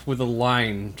map with a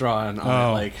line drawn on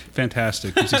it, like,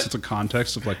 fantastic! Gives you such a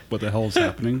context of like what the hell is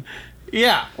happening.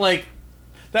 yeah, like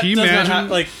that. Can you does not imagine? have,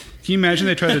 like, Can you imagine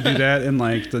they try to do that in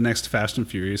like the next Fast and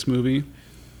Furious movie?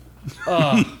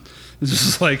 It's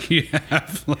just like you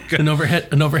have like An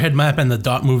overhead map, and the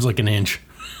dot moves like an inch.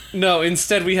 no.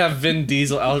 Instead, we have Vin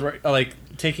Diesel like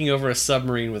taking over a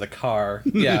submarine with a car.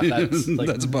 Yeah, that's like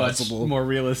That's possible. much more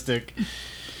realistic.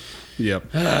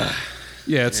 Yep.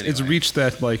 Yeah, it's reached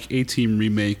that like A-Team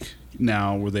remake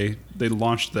now where they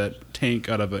launched that tank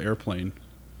out of an airplane.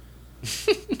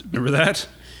 Remember that?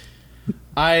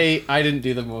 I didn't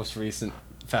do the most recent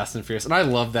Fast and Furious, and I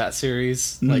love that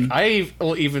series. Like, I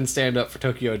will even stand up for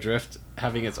Tokyo Drift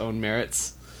having its own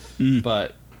merits,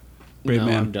 but Brave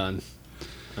man.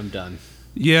 I'm done.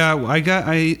 Yeah,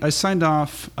 I signed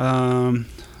off. I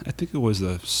think it was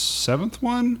the 7th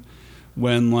one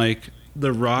when like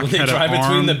The Rock They had drive an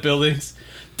between arm. the buildings.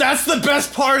 That's the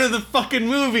best part of the fucking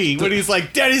movie when he's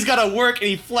like, "Daddy's got to work," and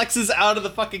he flexes out of the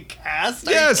fucking cast.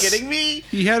 Are Yes! you kidding me?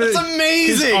 He had That's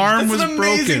amazing. His arm That's was an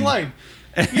amazing broken. line.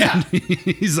 And Yeah.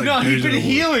 he's like, No, he'd "Daddy's been gonna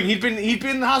work." healing. He'd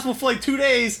been in the hospital for like 2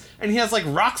 days, and he has like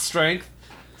rock strength.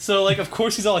 So like, of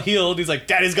course he's all healed. He's like,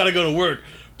 "Daddy's got to go to work."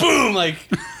 Boom! Like,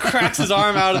 cracks his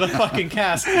arm out of the fucking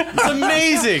cast. It's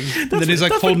amazing. And then he's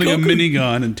like holding a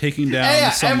minigun and taking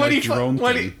down some and when like drone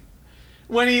thing.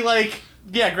 when he like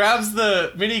grabs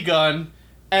the minigun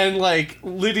and like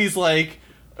Liddy's like,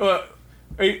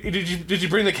 did you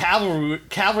bring the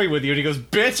cavalry with you? And he goes,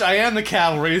 "Bitch, I am the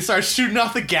cavalry." And he starts shooting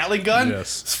off the Gatling gun.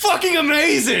 Yes. It's fucking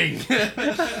amazing.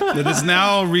 That has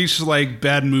now reached like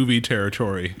bad movie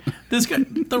territory. This guy,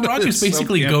 The Rock, is It's so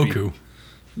basically campy. Goku.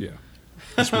 Yeah,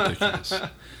 that's ridiculous.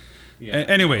 Yeah. Those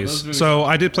Anyways, movies- so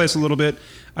I did play this a little bit.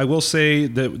 I will say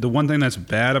that the one thing that's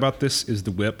bad about this is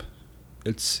the whip.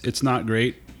 It's not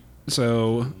great.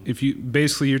 So if you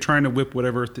basically you're trying to whip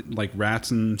whatever like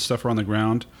rats and stuff are on the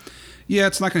ground, yeah,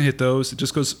 it's not going to hit those. It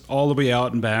just goes all the way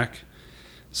out and back.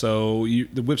 So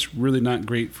the whip's really not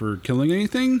great for killing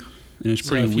anything, and it's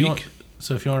pretty weak.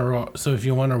 So if you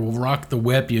want to rock the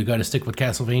whip, you got to stick with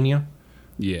Castlevania.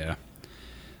 Yeah.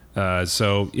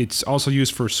 So it's also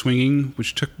used for swinging,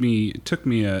 which took me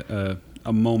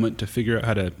a moment to figure out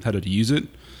how to use it.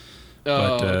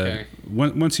 But okay.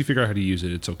 Once you figure out how to use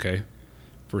it, it's okay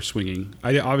for swinging.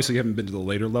 I obviously haven't been to the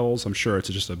later levels. I'm sure it's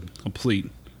just a complete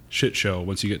shit show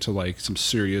once you get to like some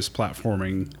serious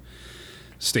platforming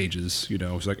stages. You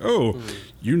know, it's like,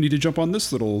 you need to jump on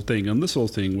this little thing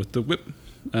with the whip,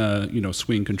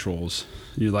 swing controls.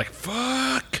 And you're like,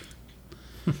 fuck.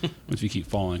 Once you keep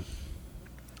falling.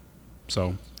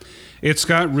 So, it's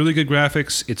got really good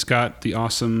graphics. It's got the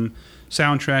awesome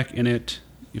soundtrack in it.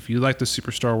 If you like the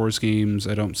Super Star Wars games,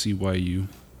 I don't see why you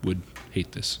would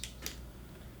hate this.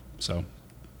 So,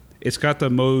 it's got the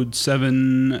Mode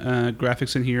 7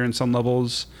 graphics in here in some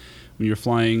levels. When you're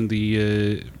flying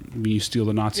when you steal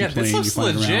the Nazi plane, this looks you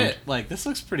fly legit. around. Like, this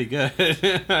looks pretty good.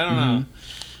 I don't know.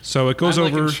 So it goes I'm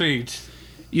over. intrigued.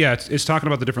 Yeah, it's talking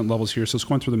about the different levels here. So it's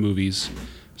going through the movies.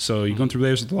 So you're going through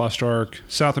Raiders of the Lost Ark,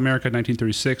 South America,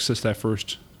 1936. That's that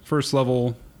first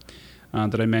level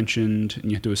that I mentioned,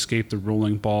 and you have to escape the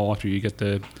rolling ball after you get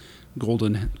the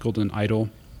golden idol.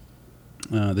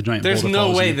 The giant. There's boulder no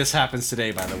falls way in. this happens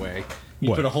today. By the way, you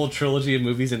What? put a whole trilogy of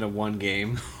movies into one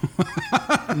game.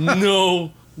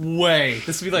 No way.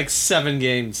 This would be like 7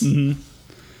 games. Mm-hmm.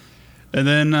 And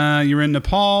then you're in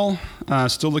Nepal,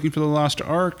 still looking for the Lost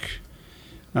Ark.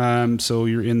 So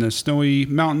you're in the snowy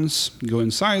mountains. You go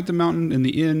inside the mountain in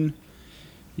the inn.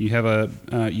 You have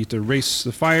you have to race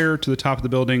the fire to the top of the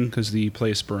building because the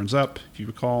place burns up, if you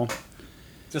recall.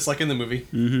 Just like in the movie.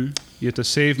 You have to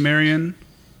save Marion.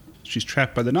 She's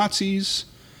trapped by the Nazis.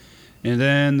 And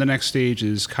then the next stage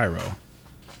is Cairo.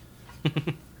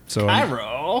 So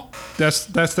Cairo? That's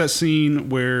that scene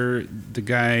where the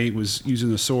guy was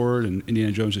using the sword and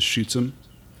Indiana Jones just shoots him.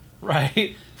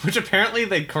 Right. Which apparently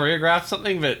they choreographed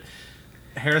something, but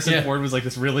Harrison Ford was like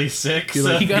this really sick.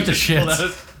 So he got the just pulled shits.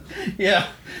 out yeah.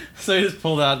 So he just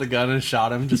pulled out the gun and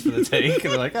shot him just for the take.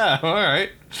 And they're like,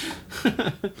 alright.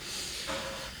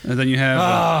 And then you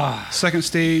have second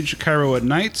stage, Cairo at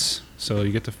nights. So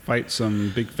you get to fight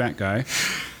some big fat guy.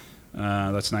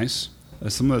 That's nice.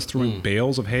 Someone that's throwing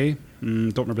bales of hay.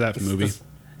 Don't remember that from the movie.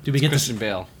 Do we get Christian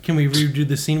Bale. Can we redo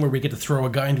the scene where we get to throw a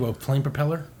guy into a plane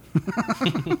propeller?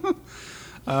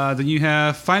 Then you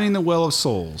have Finding the Well of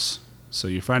Souls. So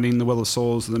you're finding the Well of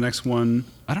Souls. The next one,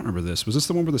 I don't remember this. Was this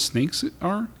the one where the snakes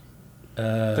are?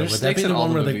 There's Would that snakes be in the all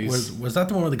one the where movies. was that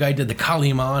the one where the guy did the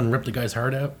Kalima and ripped the guy's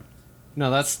heart out? No,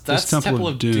 that's This Temple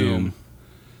of Doom.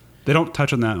 They don't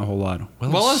touch on that a whole lot.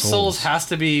 Well of Souls has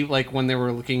to be like when they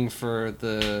were looking for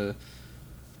the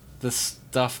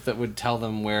stuff that would tell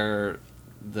them where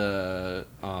the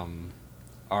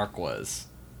Ark was.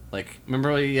 Like,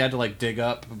 remember you had to like dig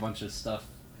up a bunch of stuff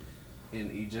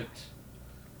in Egypt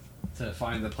to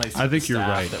find the place. I think you're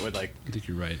right. That would like. I think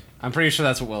you're right. I'm pretty sure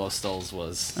that's what Well of Souls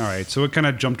was. All right, so it kind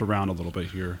of jumped around a little bit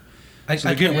here. I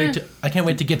can't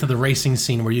wait to get to the racing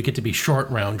scene where you get to be short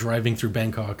round driving through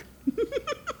Bangkok.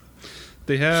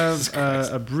 They have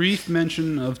a brief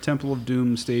mention of Temple of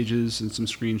Doom stages and some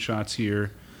screenshots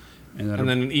here, and then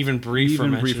an even briefer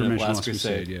mention of Last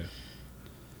Crusade. Yeah.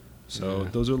 So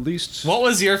those are at least What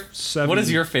was your 7. What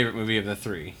is your favorite movie of the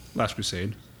 3? Last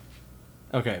Crusade.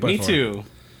 Okay, By me far. too.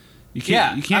 You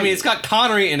Yeah, you can't, I mean it's got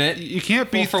Connery in it. you can't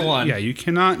beat for one. Yeah, you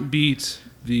cannot beat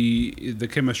the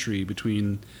chemistry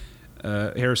between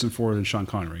Harrison Ford and Sean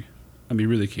Connery. I mean, you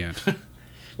really can't.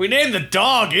 We named the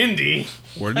dog Indy.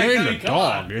 We're Like, naming I the mean, come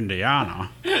dog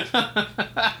Indiana.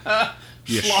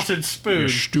 You Slotted spoon. You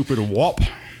stupid wop.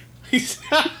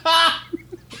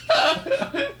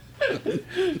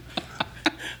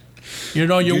 You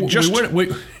know, we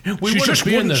wouldn't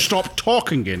be in this. stop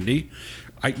talking, Indy.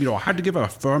 I had to give her a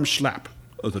firm slap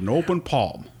with an open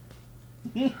palm,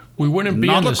 We wouldn't be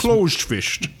not in a this. closed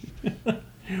fist.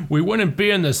 We wouldn't be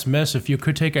in this mess if you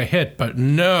could take a hit, but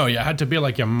no, you had to be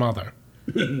like your mother.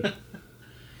 I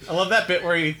love that bit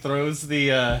where he throws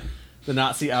the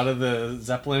Nazi out of the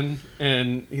Zeppelin,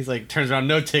 and he's like turns around,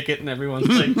 no ticket, and everyone's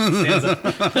like stands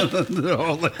up. They're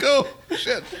all like, oh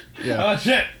shit. Yeah. Oh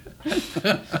shit!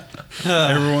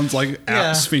 Everyone's like,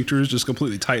 Yeah. sphincters just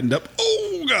completely tightened up.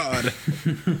 Oh god.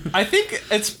 I think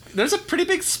there's a pretty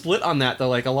big split on that though.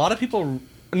 Like a lot of people,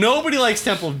 nobody likes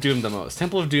Temple of Doom the most.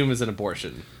 Temple of Doom is an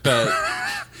abortion, but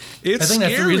It's I think that's the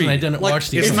scary. reason I didn't watch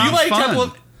the if other not you like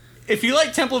fun. if you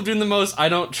like Temple of Doom the most, I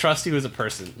don't trust you as a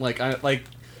person. Like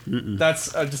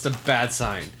That's just a bad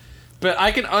sign. But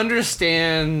I can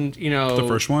understand, The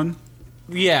first one?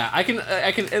 Yeah, I can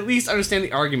at least understand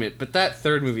the argument. But that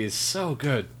third movie is so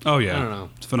good. Oh, yeah. I don't know.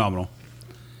 It's phenomenal.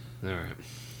 All right.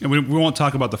 And we won't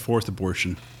talk about the fourth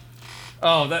abortion.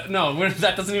 Oh, that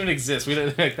doesn't even exist. We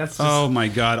don't. That's just, Oh my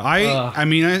god! I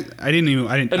mean, I didn't even.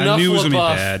 I Enough knew it was gonna be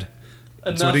LaBeouf. bad, so I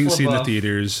Enough didn't see it in the LaBeouf.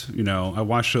 theaters. I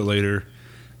watched it later,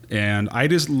 and I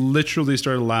just literally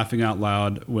started laughing out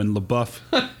loud when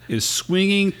LaBeouf is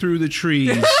swinging through the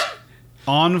trees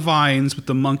on vines with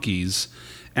the monkeys,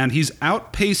 and he's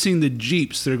outpacing the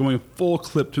jeeps that are going full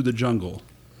clip through the jungle.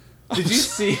 Did you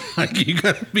see? Like, you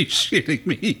gotta be shitting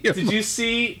me! Did you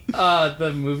see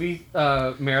the movie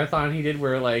marathon he did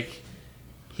where like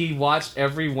he watched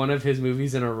every one of his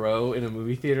movies in a row in a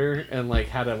movie theater and like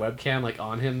had a webcam like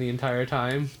on him the entire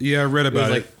time? Yeah, I read about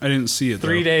it. like I didn't see it.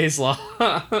 3 though. days long.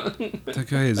 That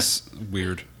guy is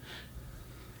weird.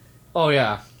 Oh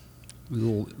yeah.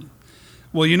 Well,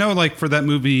 like for that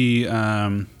movie,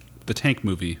 the Tank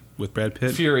movie with Brad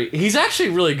Pitt, Fury. He's actually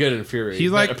really good in Fury. he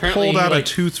but like apparently pulled out he, a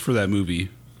tooth for that movie.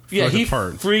 For Yeah, like, he a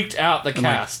part. freaked out the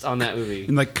cast on that movie.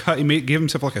 And like gave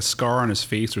himself like a scar on his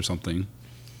face or something.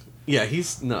 Yeah,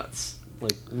 he's nuts.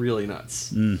 Like really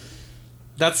nuts. Mm.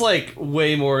 That's like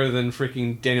way more than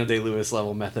freaking Daniel Day-Lewis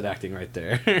level method acting right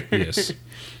there. Yes.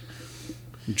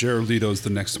 Jared Leto's the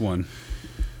next one.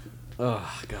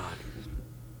 Oh god.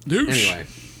 Douche. Anyway.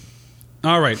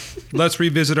 All right, let's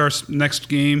revisit our next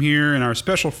game here, and our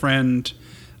special friend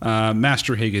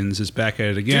Master Higgins is back at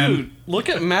it again. Dude, look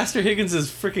at Master Higgins'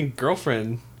 freaking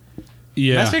girlfriend.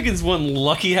 Yeah. Master Higgins one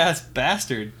lucky ass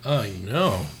bastard. I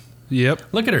know. Yep.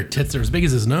 Look at her tits; they're as big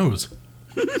as his nose.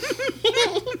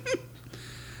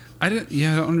 I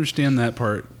don't understand that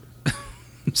part.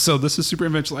 So this is Super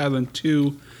Adventure Island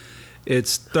 2. It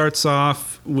starts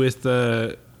off with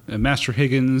Master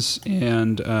Higgins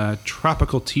and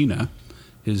Tropical Tina,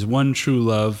 his one true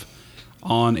love,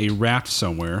 on a raft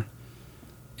somewhere.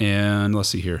 And let's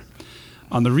see here.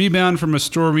 On the rebound from a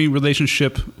stormy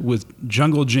relationship with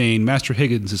Jungle Jane, Master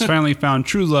Higgins has finally found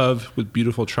true love with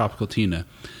beautiful Tropical Tina.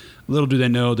 Little do they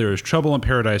know there is trouble in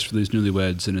paradise for these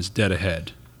newlyweds, and it's dead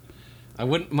ahead. I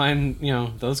wouldn't mind,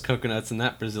 those coconuts in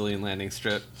that Brazilian landing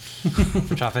strip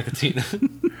for Tropical Tina.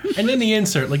 And then the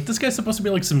insert, like this guy's supposed to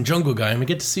be like some jungle guy, and we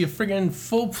get to see a friggin'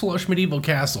 full flush medieval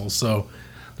castle. So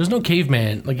there's no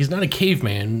caveman. Like he's not a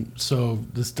caveman. So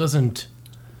this doesn't.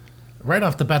 Right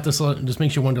off the bat, this just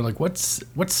makes you wonder, like what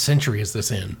century is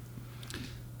this in?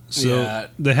 So Yeah.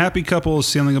 the happy couple is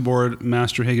sailing aboard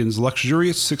Master Higgins'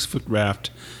 luxurious 6-foot raft.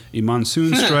 A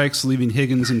monsoon strikes, leaving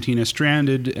Higgins and Tina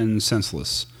stranded and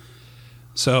senseless.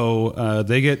 So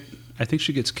they get, I think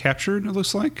she gets captured, it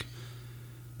looks like.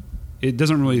 It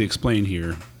doesn't really explain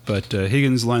here, but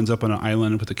Higgins lines up on an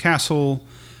island with a castle,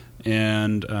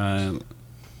 and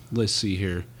let's see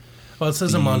here. Well, it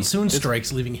says a monsoon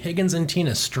strikes, leaving Higgins and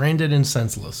Tina stranded and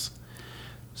senseless.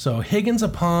 So Higgins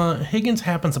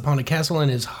happens upon a castle and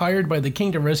is hired by the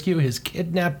king to rescue his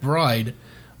kidnapped bride,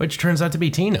 which turns out to be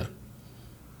Tina.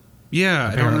 Yeah, I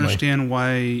don't Apparently. understand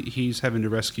why he's having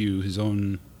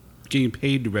to getting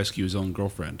paid to rescue his own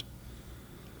girlfriend.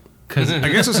 Because I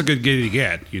guess it's a good gig to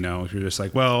get, if you're just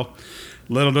like, well,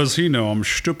 little does he know I'm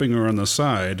stooping her on the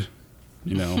side,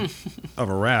 of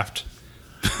a raft.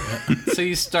 So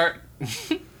you start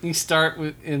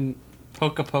in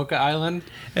Poca Poca Island.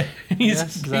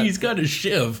 he's got a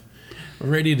shiv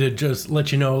ready to just let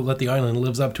the island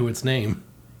lives up to its name.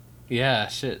 Yeah,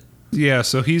 shit. Yeah,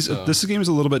 so this game is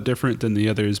a little bit different than the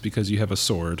others because you have a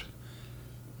sword.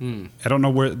 I don't know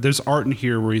where there's art in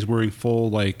here where he's wearing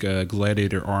full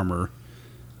gladiator armor.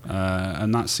 I'm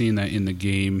not seeing that in the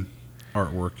game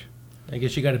artwork. I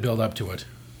guess you got to build up to it.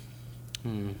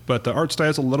 But the art style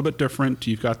is a little bit different.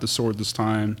 You've got the sword this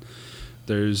time.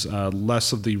 There's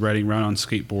less of the riding around on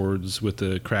skateboards with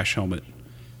the crash helmet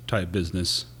type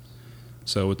business.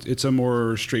 So it's a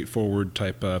more straightforward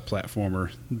type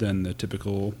platformer than the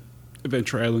typical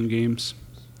Adventure Island games.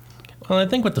 Well, I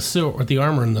think with the sword, with the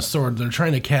armor and the sword, they're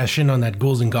trying to cash in on that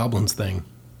ghouls and goblins thing.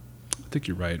 I think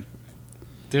you're right.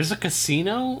 There's a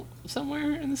casino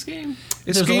somewhere in this game?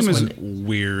 This There's game is also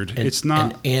weird. It's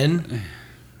not. an inn.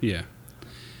 Yeah.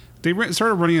 They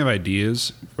started running out of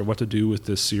ideas for what to do with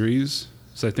this series.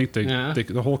 So I think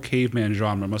the whole caveman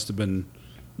genre must have been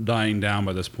dying down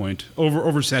by this point.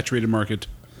 Oversaturated market.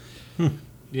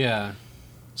 Yeah.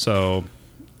 So,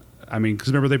 I mean, because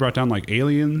remember they brought down like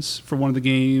aliens for one of the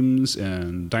games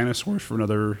and dinosaurs for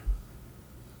another,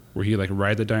 where he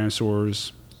ride the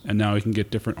dinosaurs, and now he can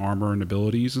get different armor and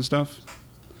abilities and stuff.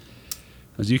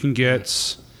 As you can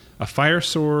get a fire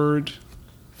sword,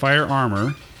 fire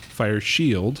armor, fire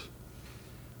shield,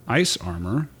 ice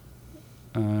armor.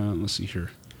 Let's see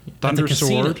here. At the Thunder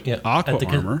casino- sword, yeah, aqua at the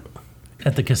ca- armor.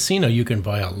 At the casino, you can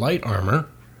buy a light armor,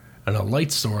 and a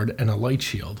light sword, and a light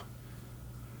shield.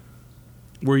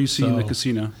 Where you see in the So-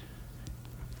 casino?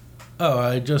 Oh,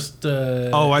 I just.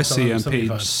 I it's see on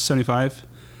 75. page 75.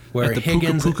 Where At the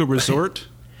Higgins, Puka Puka Resort.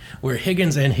 where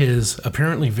Higgins and his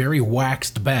apparently very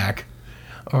waxed back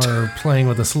are playing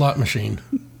with a slot machine.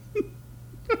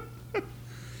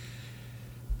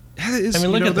 That is, I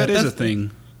mean, look at that that. is a That's-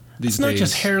 thing these It's not days.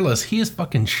 just hairless; he is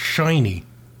fucking shiny.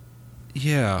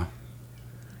 Yeah.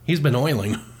 He's been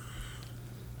oiling.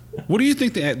 What do you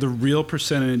think the real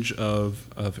percentage of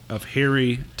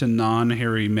hairy to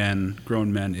non-hairy men,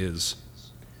 grown men, is?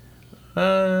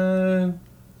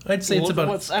 I'd say it's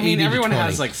about. I mean, 80 to everyone 20.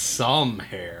 has like some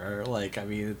hair. Like, I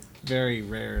mean, it's very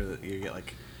rare that you get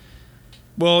like.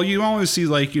 Well, you always see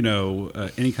like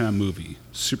any kind of movie,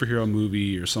 superhero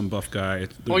movie, or some buff guy.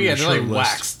 Oh, yeah, they're, like, shirtless.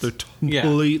 waxed. They're Yeah.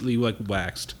 completely like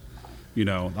waxed.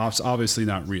 Obviously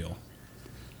not real.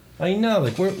 I know.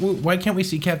 Like, why can't we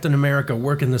see Captain America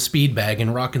working the speed bag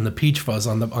and rocking the peach fuzz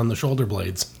on the shoulder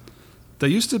blades? They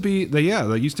used to be, that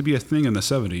used to be a thing in the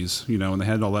 70s. When they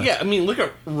had all that. Yeah, I mean, look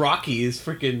at Rocky. Is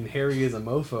freaking hairy as a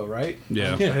mofo, right?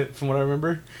 Yeah. From what I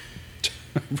remember.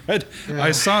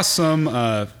 I saw some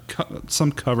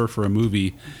cover for a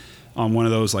movie on one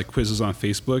of those like quizzes on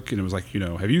Facebook, and it was like,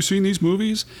 have you seen these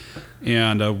movies?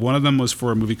 And one of them was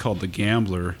for a movie called The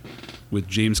Gambler with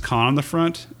James Caan on the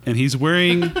front, and he's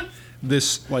wearing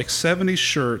this like 70s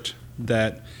shirt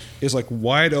that is like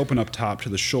wide open up top to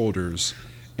the shoulders,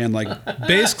 and like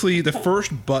basically the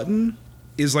first button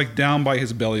is like down by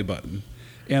his belly button,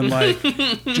 and like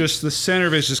just the center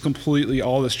of it is just completely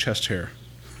all this chest hair.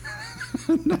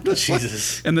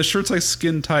 Jesus. And the shirt's like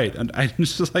skin tight, and I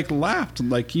just like laughed. I'm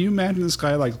like, can you imagine this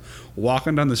guy like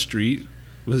walking down the street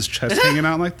with his chest hanging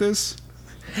out like this?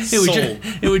 It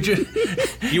would just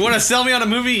You want to sell me on a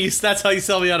movie? That's how you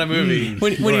sell me on a movie.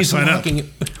 when wanna he's sign up? walking.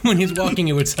 When he's walking,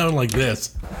 it would sound like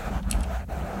this.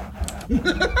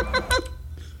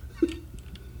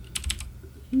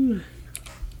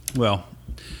 Well,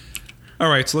 all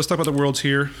right. So let's talk about the worlds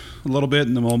here a little bit,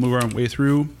 and then we'll move our way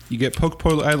through. You get Poka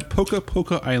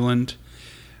Poka Island.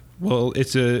 Well,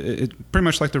 it's pretty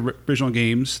much like the original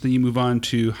games. Then you move on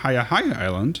to Haya Haya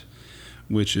Island,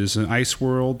 which is an ice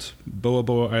world. Boa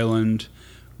Boa Island,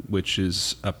 which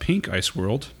is a pink ice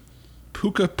world.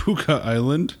 Puka Puka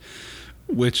Island,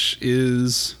 which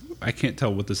is, I can't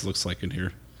tell what this looks like in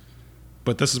here,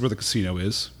 but this is where the casino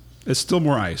is. It's still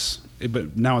more ice,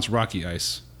 but now it's rocky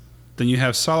ice. Then you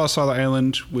have Sala Sala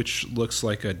Island, which looks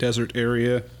like a desert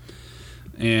area.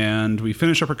 And we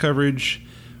finish up our coverage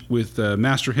with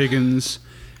Master Higgins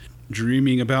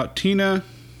dreaming about Tina,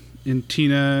 and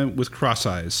Tina with cross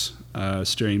eyes,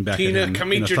 staring back at him. Tina,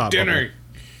 come in a eat your thought dinner.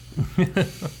 bubble.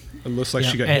 It looks like Yeah,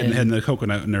 she got hit in the head and- in the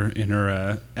coconut in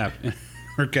her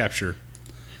her capture.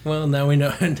 Well, now we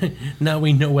know. Now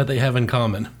we know what they have in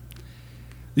common.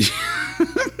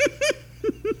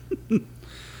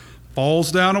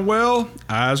 Falls down a well,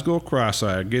 eyes go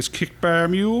cross-eyed. Gets kicked by a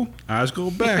mule, eyes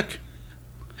go back.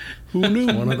 Who knew?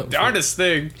 One of the Darndest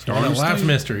thing. one of the last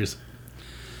mysteries.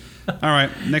 All right,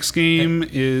 next game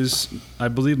is, I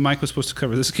believe Mike was supposed to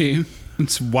cover this game.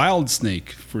 It's Wild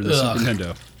Snake for the Ugh. Super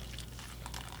Nintendo.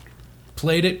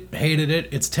 Played it, hated it.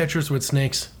 It's Tetris with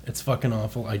snakes. It's fucking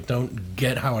awful. I don't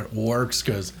get how it works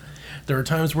because there are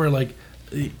times where like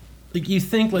you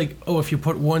think like, oh, if you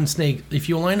put one snake, if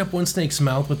you line up one snake's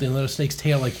mouth with the other snake's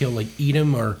tail, like he'll like eat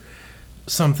him or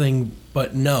something,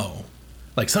 but no.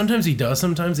 Like sometimes he does,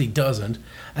 sometimes he doesn't.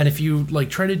 And if you like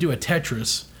try to do a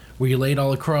Tetris where you lay it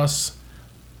all across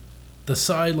the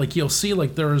side, like you'll see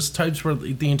like there's types where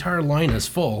the entire line is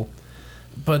full,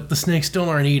 but the snakes still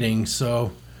aren't eating,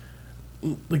 so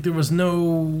like there was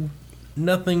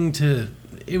nothing to,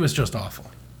 it was just awful.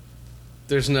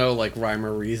 There's no like rhyme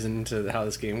or reason to how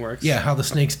this game works. Yeah, how the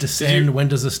snakes descend, when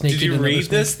does a snake Did eat you another read snake?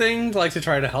 this thing like to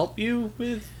try to help you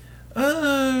with?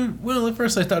 Well, at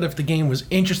first I thought if the game was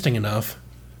interesting enough,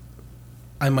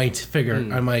 I might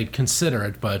I might consider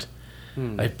it, but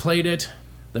I played it.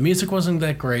 The music wasn't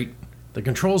that great. The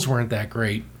controls weren't that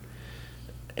great.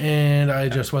 And I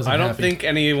just wasn't I don't happy. think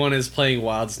anyone is playing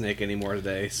Wild Snake anymore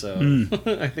today, so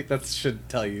I think that should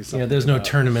tell you something. Yeah, there's no about-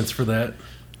 tournaments for that.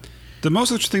 The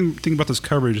most interesting thing about this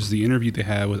coverage is the interview they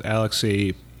had with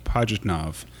Alexei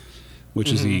Pajitnov,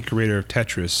 which is the creator of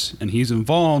Tetris, and he's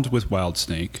involved with Wild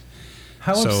Snake.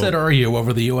 How So- upset are you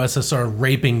over the USSR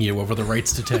raping you over the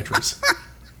rights to Tetris?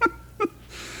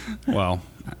 Well,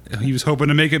 he was hoping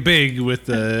to make it big with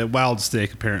Wild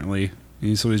Snake, apparently.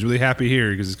 And so he's really happy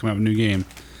here because he's coming out with a new game.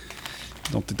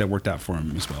 Don't think that worked out for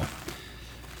him as well.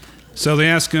 So they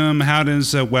ask him, how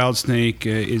does Wild Snake,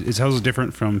 how's it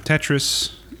different from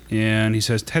Tetris? And he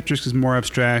says Tetris is more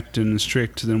abstract and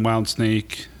strict than Wild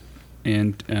Snake.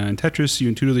 And in Tetris, you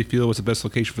intuitively feel what's the best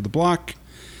location for the block.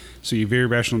 So you have very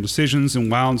rational decisions. In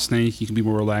Wild Snake, you can be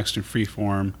more relaxed and free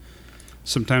form.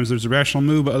 Sometimes there's a rational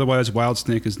move, but otherwise Wild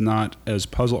Snake is not as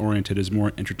puzzle-oriented, as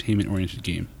more entertainment-oriented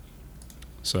game.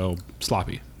 So,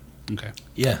 sloppy. Okay.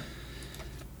 Yeah.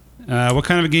 What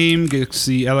kind of a game gets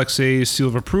the LXA seal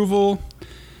of approval?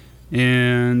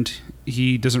 And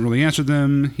he doesn't really answer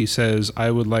them. He says,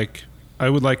 I would like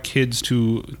kids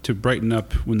to brighten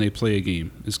up when they play a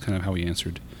game, is kind of how he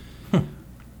answered.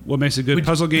 What makes a good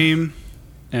puzzle game?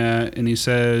 And he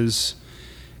says,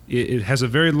 it has a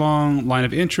very long line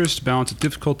of interest, balance of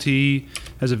difficulty,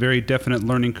 has a very definite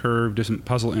learning curve, different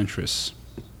puzzle interests.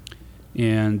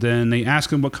 And then they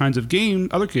ask him what kinds of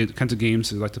other kinds of games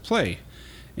they like to play.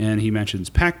 And he mentions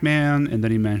Pac-Man, and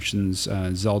then he mentions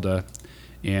Zelda,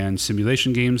 and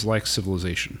simulation games like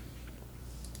Civilization.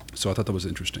 So I thought that was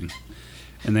interesting.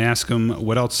 And they ask him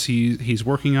what else he's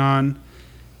working on.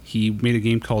 He made a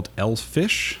game called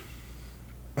Elfish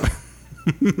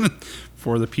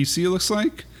for the PC, it looks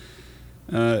like.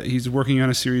 He's working on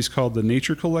a series called The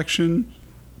Nature Collection,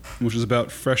 which is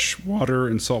about freshwater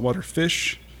and saltwater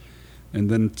fish. And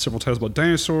then several titles about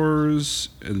dinosaurs,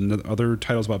 and other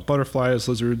titles about butterflies,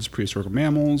 lizards, prehistoric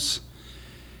mammals.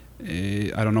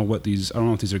 I don't know if these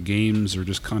are games or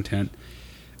just content.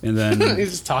 And then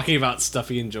he's just talking about stuff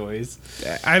he enjoys.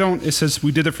 It says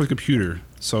we did it for the computer,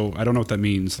 so I don't know what that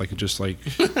means. Like it's like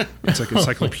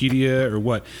encyclopedia or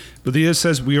what. But it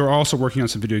says we are also working on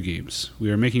some video games. We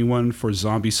are making one for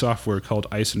zombie software called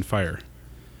Ice and Fire.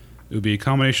 It would be a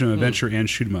combination of adventure and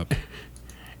shoot 'em up.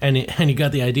 And he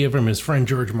got the idea from his friend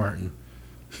George Martin.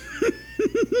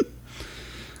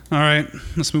 All right,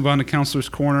 let's move on to Counselor's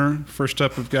Corner. First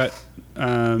up, we've got.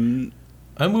 I'm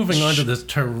moving on to this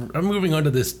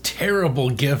terrible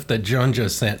gift that John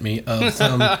just sent me of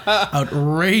some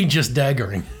outrageous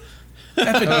daggering,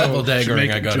 epic level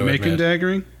daggering. I got to admit. Jamaican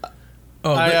daggering.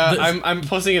 Oh, I'm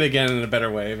posting it again in a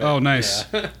better way. Oh, nice.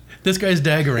 Yeah. This guy's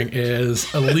daggering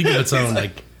is a league of its own.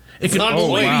 Like it can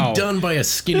only be done by a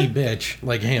skinny bitch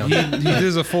like him. He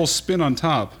does a full spin on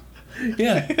top.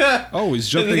 Yeah. Oh, he's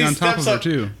jumping on top of her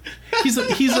too. He's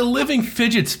a living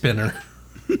fidget spinner.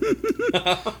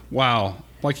 Wow.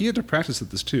 Like he had to practice at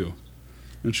this too.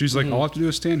 And she's like, all I have to do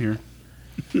is stand here.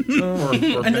 And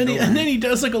then he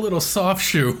does like a little soft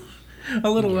shoe. A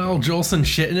little Al Jolson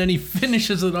shit, and then he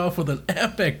finishes it off with an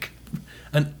epic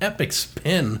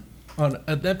spin on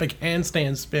an epic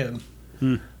handstand spin.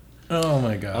 Oh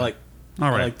my god! I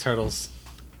like turtles.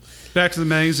 Back to the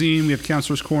magazine, we have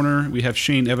Counselor's Corner. We have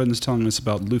Shane Evans telling us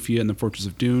about Lufia and the Fortress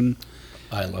of Dune.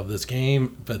 I love this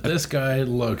game, but this guy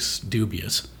looks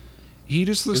dubious. He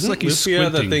just looks like he's Lufia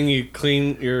squinting. the thing you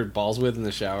clean your balls with in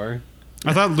the shower?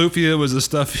 I thought Lufia was the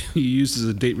stuff you used as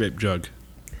a date rape jug.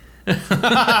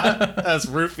 That's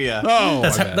Rufia. Oh,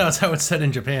 that's how it's said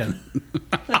in Japan.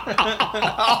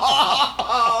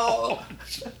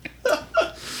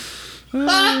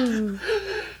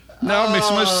 Now it makes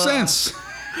so much sense.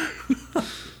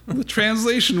 The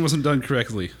translation wasn't done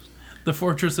correctly. The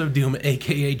Fortress of Doom,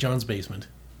 a.k.a. John's basement.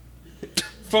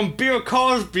 From Bill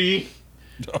Cosby,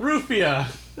 Rufia.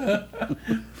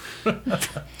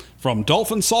 From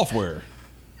Dolphin Software.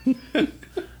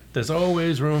 There's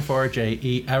always room for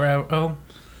J-E-R-R-O.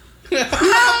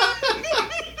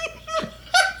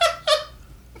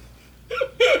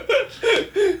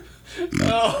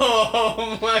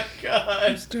 Oh my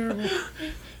god. It's terrible.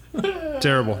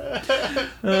 Terrible.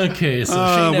 Okay,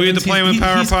 so we at the Playing with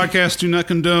Power podcast do not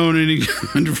condone any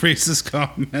racist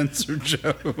comments or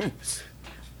jokes.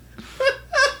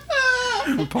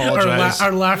 Apologize.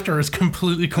 Our laughter is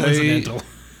completely coincidental.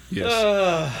 Yes.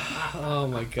 Oh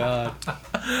my god.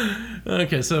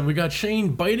 Okay, so we got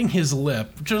Shane biting his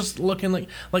lip, just looking like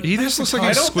He just looks like I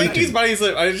he's don't squinting. think he's biting his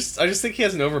lip. I just think he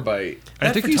has an overbite. that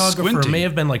I think he's photographer squinting. may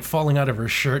have been like falling out of her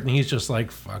shirt, and he's just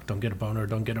like, "Fuck, don't get a boner,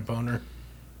 don't get a boner."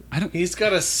 He's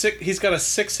got a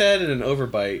six head and an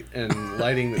overbite and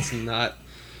lighting that's not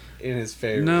in his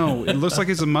favor. No, it looks like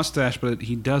he's a mustache, but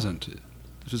he doesn't.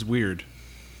 Which is weird.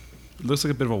 It looks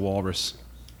like a bit of a walrus.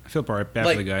 I feel bad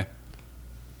for the guy.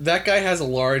 That guy has a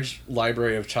large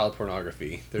library of child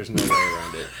pornography. There's no way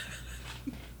around it.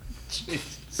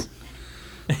 Jesus.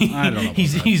 I don't know.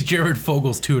 He's Jared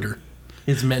Fogel's tutor,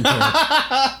 his mentor.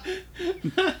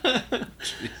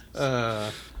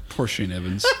 Poor Shane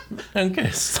Evans. Okay,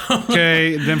 so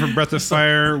Okay, then for Breath of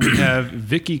Fire, we have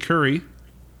Vicky Curry.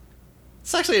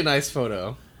 It's actually a nice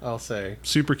photo, I'll say.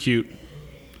 Super cute.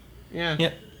 Yeah.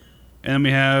 yeah, And we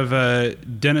have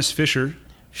Dennis Fisher.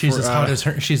 She's as hot as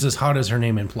her. She's as hot as her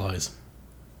name implies.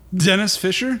 Dennis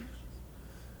Fisher?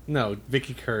 No,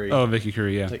 Vicky Curry. Oh, Vicky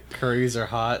Curry, yeah. Like curries are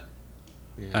hot.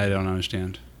 Yeah. I don't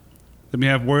understand. Then we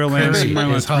have Royal Anderson,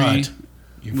 Curry is hot.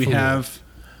 3. We have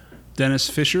Dennis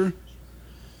Fisher,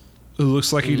 who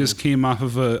looks like he just came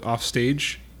off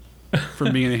stage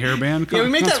from being in a hairband Yeah,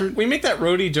 concert. we make that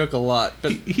roadie joke a lot,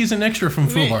 but He's an extra from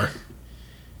Fubar.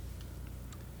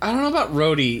 I don't know about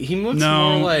roadie. He looks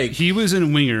No, more like he was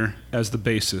in Winger as the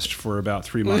bassist for about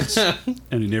 3 months, and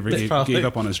he never probably- gave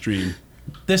up on his dream.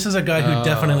 This is a guy who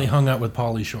definitely hung out with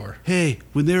Pauly Shore. Hey,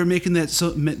 when they were making that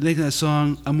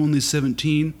song, "I'm Only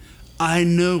 17," I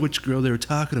know which girl they were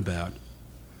talking about.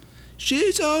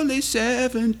 She's only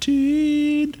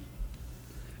 17.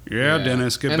 Yeah,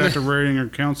 Dennis, get And back then- to writing your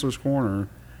counselor's corner.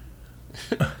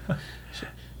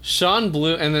 Sean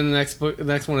Bloom, and then the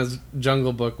next one is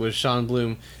Jungle Book with Sean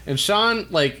Bloom, and Sean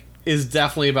is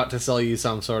definitely about to sell you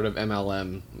some sort of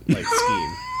MLM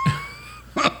scheme.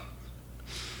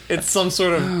 It's some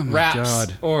sort of raps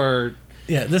God. or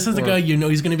Yeah, this is the guy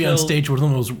he's going to be on Kill- stage with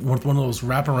one of those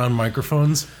wraparound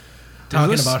microphones,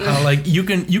 talking this- about how you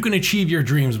can achieve your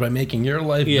dreams by making your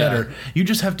life better. You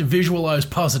just have to visualize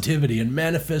positivity and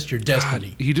manifest your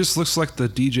destiny. He just looks like the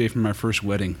DJ from my first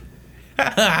wedding.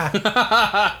 Wedding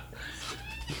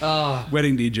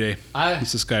DJ.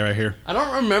 It's this guy right here. I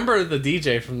don't remember the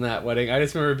DJ from that wedding. I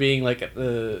just remember being at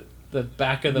the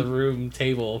back of the room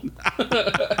table.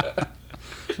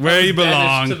 Where you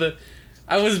belong.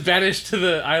 I was banished to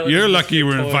the island. You're of lucky you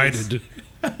were Toys. invited.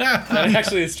 That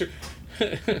actually is true.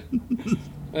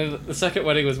 And the second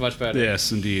wedding was much better.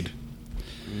 Yes, indeed.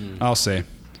 I'll say.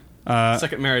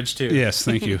 Second marriage too. Yes,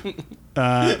 thank you.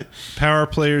 Power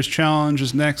Players Challenge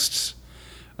is next.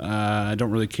 I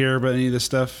don't really care about any of this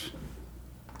stuff.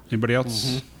 Anybody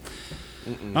else?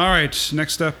 All right,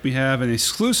 next up we have an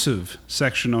exclusive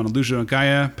section on Illusion of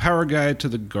Gaia, Power Guide to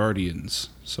the Guardians.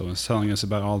 So it's telling us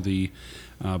about all the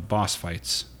boss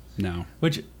fights now.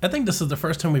 Which I think this is the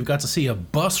first time we've got to see a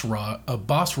boss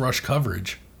rush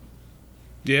coverage.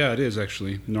 Yeah, it is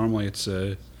actually. Normally it has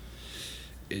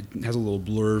a little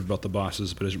blurb about the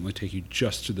bosses, but it doesn't really take you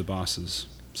just to the bosses.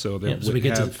 So they So we would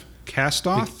get have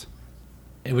Castoth.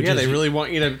 It would Yeah, just- they really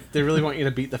want you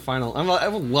to beat the final. I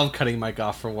would love cutting Mike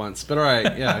off for once, but all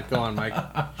right, yeah, go on, Mike.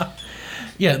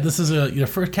 Yeah, this is your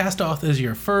first cast off is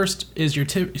your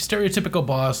stereotypical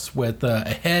boss with a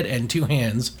head and 2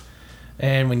 hands,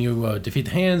 and when you defeat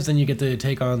the hands, then you get to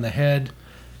take on the head,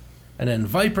 and then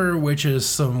Viper, which is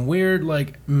some weird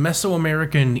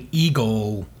Mesoamerican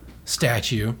eagle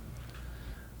statue.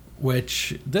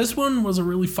 Which this one was a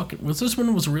real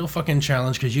fucking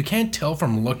challenge because you can't tell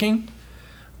from looking,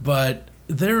 but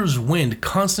there's wind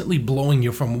constantly blowing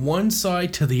you from one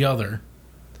side to the other.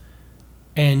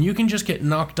 And you can just get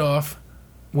knocked off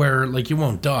where, you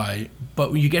won't die,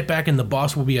 but when you get back in, the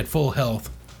boss will be at full health.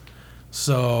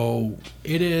 So,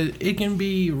 it can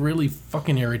be really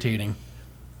fucking irritating.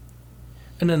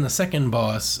 And then the third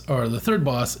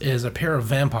boss, is a pair of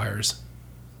vampires.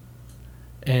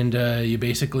 And you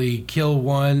basically kill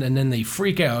one, and then they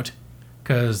freak out,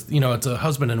 because, it's a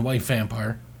husband and wife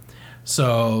vampire.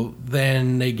 So,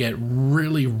 then they get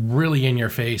really, really in your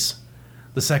face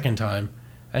the second time.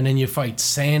 And then you fight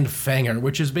Sandfanger,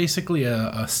 which is basically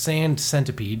a sand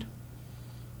centipede.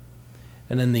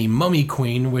 And then the Mummy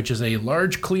Queen, which is a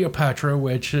large Cleopatra,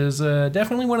 which is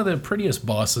definitely one of the prettiest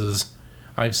bosses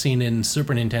I've seen in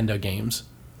Super Nintendo games.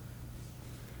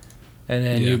 And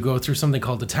then you go through something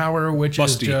called the Tower, which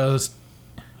is just...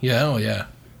 Yeah, oh yeah.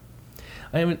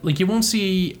 I mean, you won't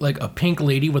see, a pink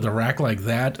lady with a rack like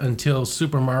that until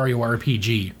Super Mario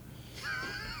RPG.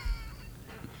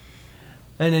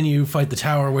 And then you fight the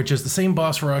Tower, which is the same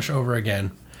boss rush over again.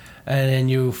 And then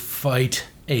you fight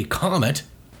a comet,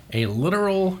 a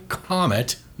literal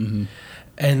comet. Mm-hmm.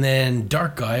 And then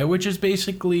Dark Gaia, which is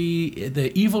basically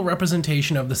the evil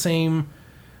representation of the same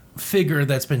figure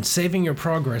that's been saving your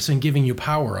progress and giving you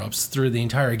power-ups through the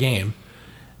entire game,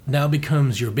 now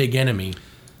becomes your big enemy.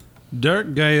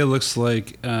 Dark Gaia looks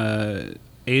like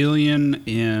Alien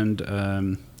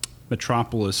and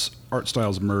Metropolis art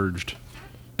styles merged.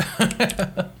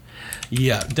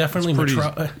 Yeah, definitely.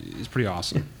 It's pretty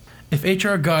awesome. If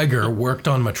H.R. Geiger worked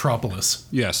on Metropolis.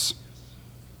 Yes.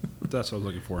 That's what I was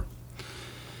looking for.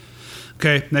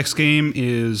 Okay, next game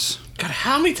is... God,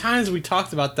 how many times have we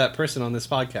talked about that person on this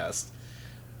podcast?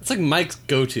 It's like Mike's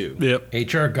go-to. Yep.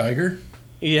 H.R. Geiger?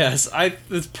 Yes,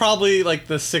 it's probably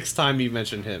the 6th time you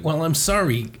mentioned him. Well, I'm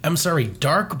sorry.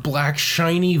 Dark, black,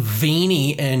 shiny,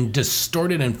 veiny, and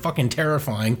distorted and fucking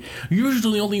terrifying.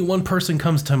 Usually only one person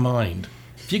comes to mind.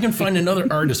 If you can find another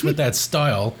artist with that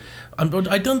style,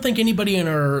 I don't think anybody in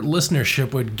our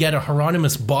listenership would get a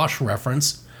Hieronymus Bosch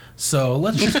reference, so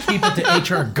let's just keep it to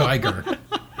H.R. Geiger.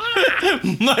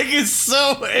 Mike is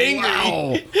so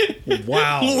angry.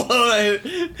 Wow.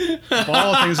 Of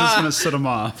all things that's going to set him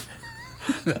off.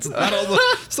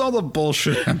 That's all the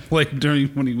bullshit I played during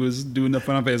when he was doing the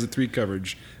Final Fantasy 3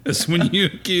 coverage. It's when you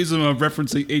accuse him of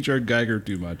referencing H.R. Geiger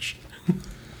too much.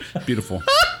 Beautiful.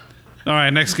 All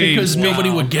right, next game. Because nobody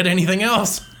would get anything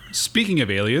else. Speaking of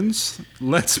aliens,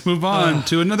 let's move on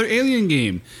to another alien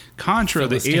game. Contra,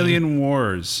 Philistine. the Alien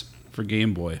Wars for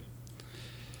Game Boy.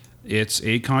 It's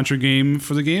a Contra game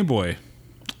for the Game Boy,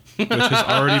 which has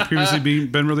already previously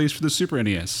been released for the Super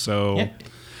NES. So,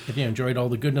 If you enjoyed all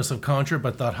the goodness of Contra,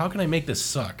 but thought, how can I make this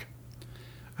suck?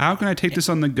 how can I take this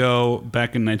on the go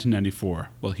back in 1994?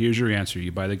 Well, here's your answer.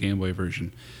 You buy the Game Boy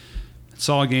version. It's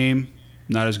all a game,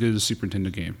 not as good as a Super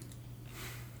Nintendo game.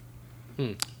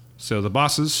 So the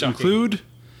bosses Shocking. include...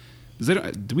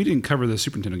 We didn't cover the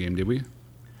Super Nintendo game, did we?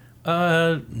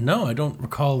 No, I don't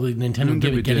recall the Nintendo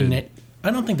think we getting did. it.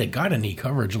 I don't think they got any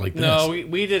coverage like this. No,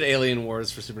 we did Alien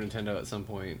Wars for Super Nintendo at some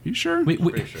point. You sure? we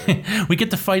Pretty sure. we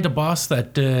get to fight a boss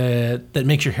that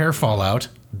makes your hair fall out,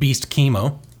 Beast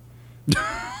Chemo.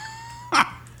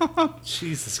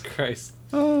 Jesus Christ.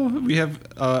 Oh, we have,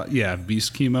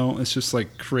 Beast Chemo. It's just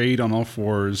like Kraid on all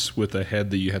fours with a head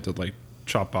that you have to, like,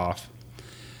 chop off.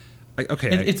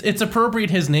 It's appropriate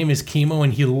his name is Chemo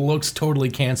and he looks totally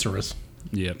cancerous.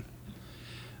 Yeah.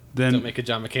 Then, Don't make a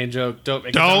John McCain joke. Don't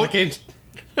make a John McCain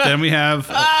then we have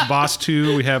Boss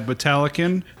 2. We have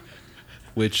Metallicin,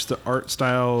 which the art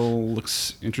style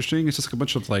looks interesting. It's just like a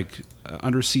bunch of, like,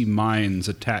 undersea mines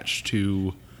attached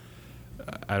to,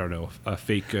 I don't know, a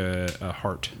fake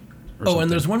heart. Or something.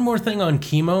 And there's one more thing on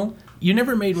Chemo. You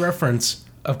never made reference,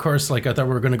 of course, like I thought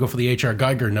we were going to go for the H.R.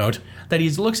 Geiger note, that he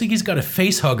looks like he's got a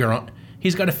face hugger on.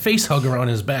 He's got a face hugger on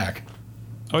his back.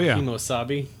 Oh, yeah.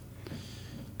 Wasabi.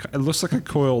 It looks like a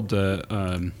coiled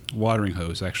watering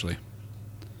hose, actually.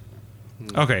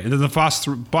 Okay, and then the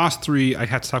boss 3, I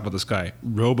had to talk about this guy,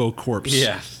 RoboCorpse.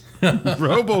 Yeah.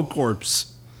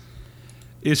 RoboCorpse.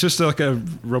 It's just like a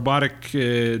robotic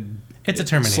It's a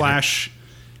Terminator.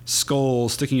 / skull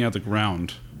sticking out of the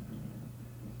ground.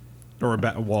 Or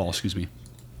a wall, excuse me.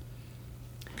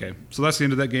 Okay, so that's the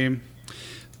end of that game.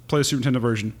 Play the Super Nintendo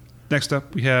version. Next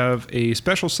up, we have a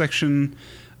special section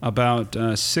about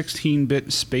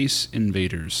 16-bit Space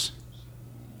Invaders.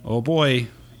 Oh boy.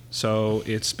 So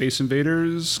it's Space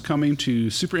Invaders coming to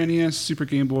Super NES, Super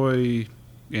Game Boy,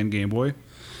 and Game Boy.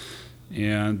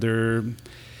 And they're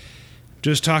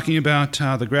just talking about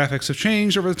how the graphics have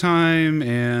changed over the time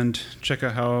and check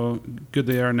out how good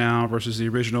they are now versus the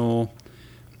original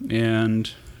and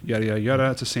yada, yada,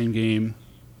 yada. It's the same game.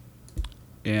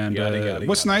 And Yada, yada,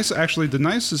 what's yada. nice, actually, the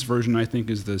nicest version, I think,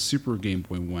 is the Super Game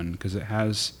Boy one because it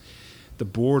has the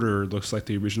border looks like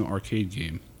the original arcade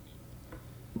game.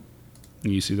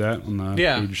 And you see that on the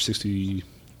page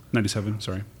 97,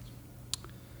 sorry.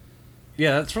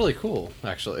 Yeah, that's really cool,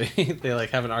 actually. They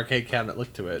like have an arcade cabinet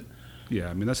look to it. Yeah,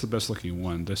 I mean, that's the best looking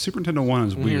one. The Super Nintendo one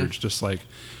is weird. It's just like,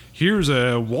 here's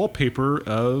a wallpaper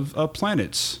of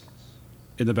planets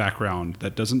in the background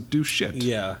that doesn't do shit.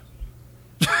 Yeah.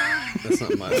 That's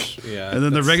not much. Yeah. And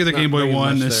then the that's regular not Game Boy bringing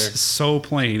one much is there. so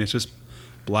plain. It's just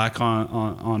black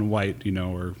on white,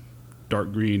 or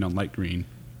dark green on light green.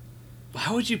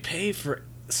 How would you pay for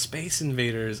Space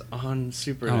Invaders on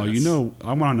Super Oh, NES?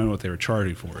 I want to know what they were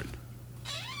charging for it.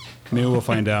 Maybe we'll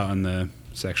find out in the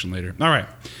section later. All right.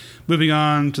 Moving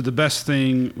on to the best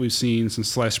thing we've seen since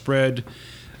sliced bread,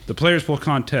 the Players Pool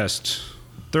Contest.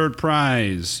 Third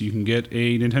prize, you can get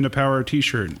a Nintendo Power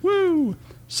t-shirt. Woo!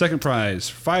 Second prize,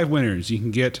 5 winners. You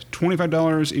can get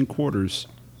 $25 in quarters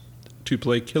to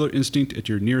play Killer Instinct at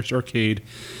your nearest arcade.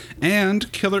 And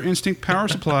Killer Instinct power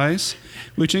supplies,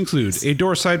 which include a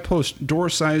door-sized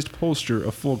poster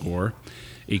of Fulgore,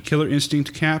 a Killer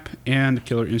Instinct cap, and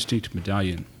Killer Instinct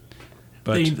medallion.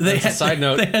 But They As a had, side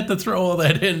note- they had to throw all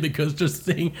that in because just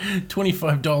saying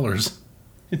 $25,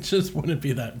 it just wouldn't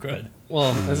be that good.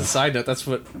 Well, as a side note, that's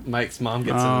what Mike's mom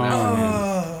gets him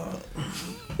now.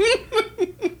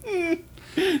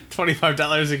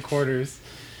 $25 in quarters.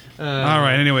 all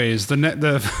right. Anyways,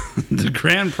 the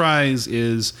grand prize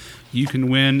is you can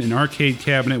win an arcade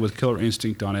cabinet with Killer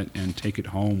Instinct on it and take it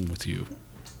home with you.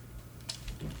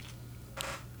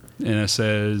 And it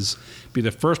says, be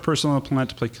the first person on the planet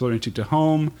to play Killer Instinct at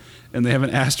home. And they have an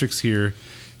asterisk here.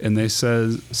 And they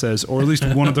says, or at least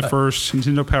one of the first.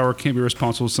 Nintendo Power can't be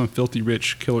responsible if some filthy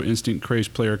rich Killer Instinct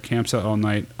crazed player camps out all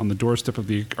night on the doorstep of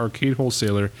the arcade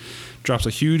wholesaler, drops a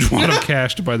huge wad of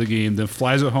cash to buy the game, then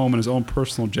flies it home in his own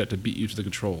personal jet to beat you to the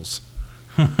controls.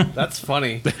 That's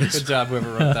funny. Good job,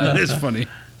 whoever wrote That that. is funny.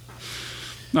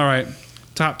 All right,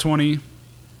 top 20.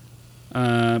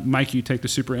 Mike, you take the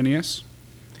Super NES.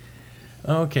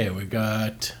 Okay, we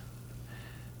got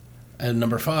at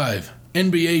number 5,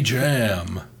 NBA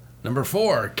Jam. Number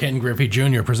 4, Ken Griffey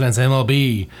Jr. presents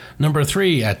MLB. Number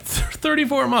 3, at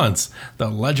 34 months, The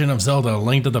Legend of Zelda: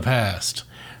 Link to the Past.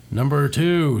 Number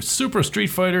 2, Super Street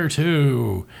Fighter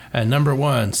 2. And number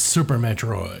 1, Super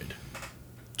Metroid.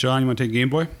 John, you want to take Game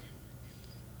Boy?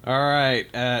 All right,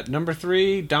 at number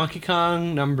 3, Donkey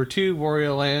Kong. Number 2,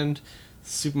 Wario Land.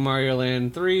 Super Mario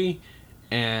Land 3.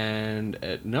 And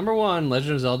at number 1,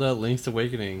 Legend of Zelda: Link's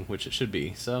Awakening, which it should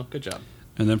be. So, good job.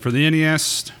 And then for the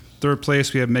NES, third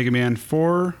place, we have Mega Man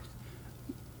 4.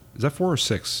 Is that 4 or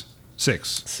 6?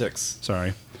 6. 6.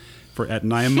 Sorry. At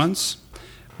 9 months.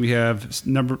 We have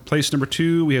place number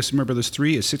 2, we have Super Mario Brothers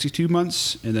 3 at 62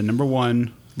 months. And then number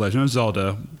 1, Legend of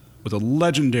Zelda, with a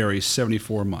legendary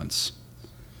 74 months.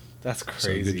 That's So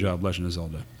crazy. good job, Legend of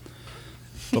Zelda.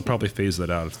 They'll probably phase that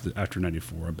out after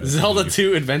 94. I bet. Zelda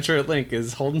 2 Adventure at Link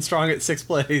is holding strong at 6th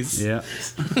place. Yeah.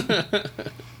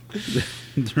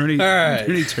 Are there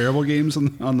any terrible games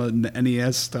on the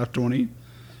NES top 20?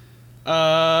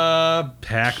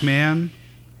 Pac-Man.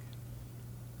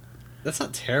 That's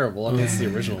not terrible. I mean, it's the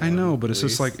original I one, know, but it's at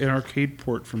just least. like an arcade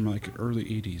port from like early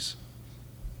 80s.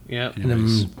 Yep.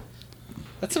 Anyways.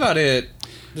 That's about it.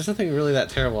 There's nothing really that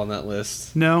terrible on that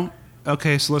list. No?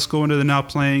 Okay, so let's go into the now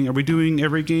playing. Are we doing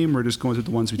every game or just going through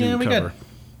the ones we didn't we cover?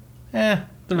 The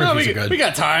No, reviews are good. we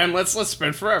got time. Let's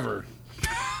spend forever.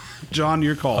 John,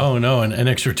 your call. Oh no, an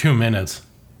extra 2 minutes.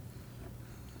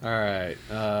 All right.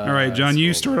 All right, John,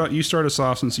 you start us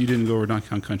off since you didn't go over Donkey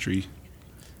Kong Country.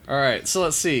 All right. So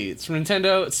let's see. It's from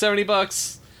Nintendo. It's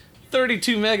 $70,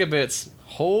 32 megabits.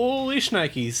 Holy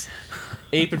shnikes!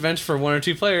 Ape Adventure for 1 or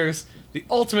 2 players. The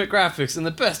ultimate graphics and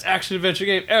the best action adventure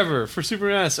game ever for Super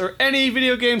NES or any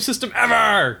video game system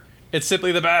ever. It's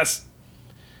simply the best.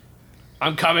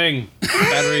 I'm coming.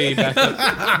 Battery,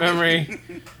 backup, memory,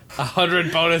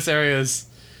 100 bonus areas.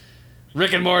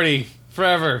 Rick and Morty,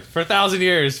 forever, for 1,000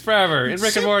 years, forever. In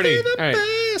Rick and Morty. All right.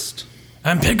 Best.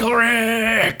 I'm Pickle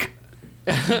Rick!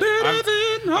 Better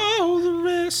than all the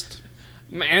rest.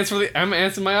 I'm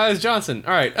answering my eyes, Johnson.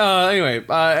 All right.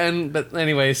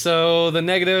 Anyway, so the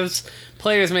negatives: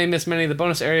 players may miss many of the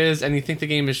bonus areas, and you think the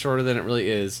game is shorter than it really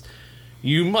is.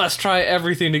 You must try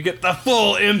everything to get the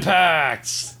full impact.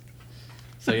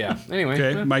 So yeah. Anyway.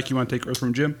 Okay, Mike, you want to take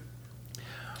Earthworm Jim?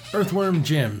 Earthworm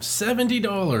Jim,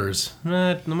 $70.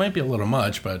 That might be a little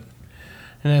much, but...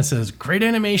 And it says, great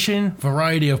animation,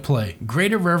 variety of play,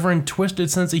 great irreverent,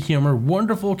 twisted sense of humor,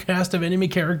 wonderful cast of enemy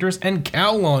characters, and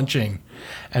cow launching.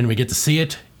 And we get to see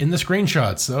it in the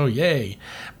screenshots, so yay.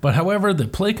 But however, the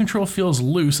play control feels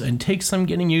loose and takes some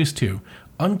getting used to.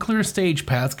 Unclear stage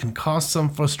paths can cause some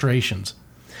frustrations.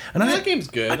 And That game's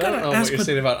good. I gotta don't know ask what you're with-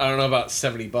 saying about. I don't know about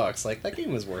 $70. Like that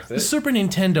game was worth it. Super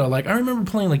Nintendo, like I remember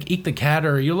playing like Eek the Cat,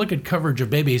 or you look at coverage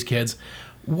of Baby's Kids.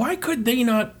 Why could they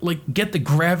not like get the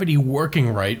gravity working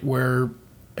right, where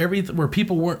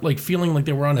people weren't like feeling like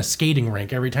they were on a skating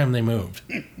rink every time they moved?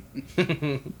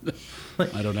 I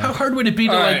don't know. How hard would it be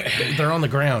to All like right. they're on the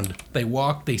ground, they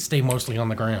walk, they stay mostly on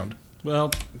the ground?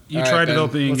 Well, you All try right, Ben,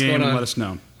 developing a what's game going and on? let us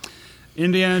know.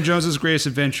 Indiana Jones's Greatest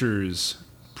Adventures.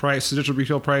 Price, digital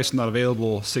retail price not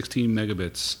available, 16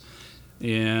 megabits.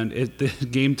 And the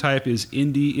game type is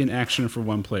indie in action for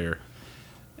 1 player.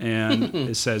 And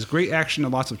it says, great action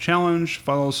and lots of challenge,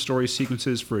 follows story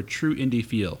sequences for a true indie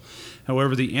feel.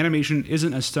 However, the animation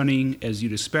isn't as stunning as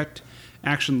you'd expect.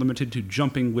 Action limited to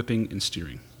jumping, whipping, and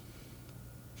steering.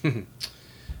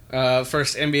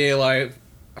 First NBA Live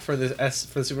for the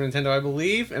Super Nintendo, I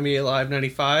believe. NBA Live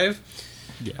 95.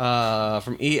 Yeah.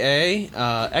 From EA.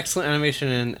 Excellent animation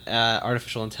and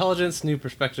artificial intelligence. New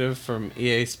perspective from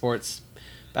EA Sports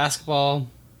Basketball.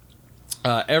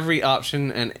 Every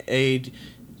option and aid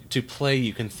to play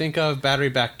you can think of. Battery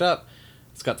backed up.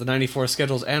 It's got the 94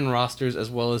 schedules and rosters as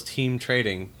well as team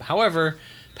trading. However,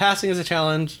 passing is a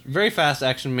challenge. Very fast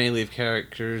action may leave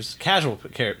casual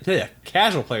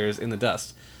players in the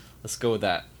dust. Let's go with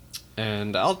that.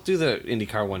 And I'll do the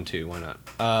IndyCar one too. Why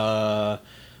not?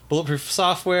 Bulletproof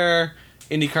software,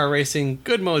 IndyCar racing,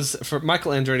 good modes for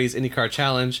Michael Andretti's IndyCar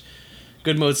Challenge,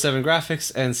 good mode 7 graphics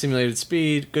and simulated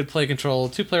speed, good play control,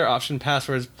 2-player option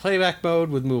passwords, playback mode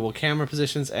with movable camera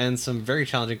positions, and some very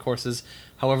challenging courses.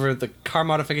 However, the car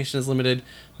modification is limited.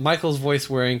 Michael's voice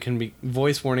warnings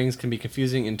can be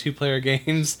confusing in 2-player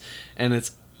games, and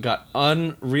it's got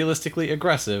unrealistically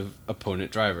aggressive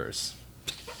opponent drivers.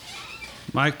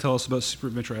 Mike, tell us about Super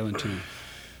Adventure Island 2.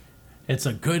 It's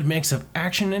a good mix of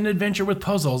action and adventure with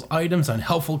puzzles, items, and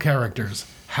helpful characters.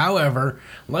 However,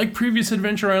 like previous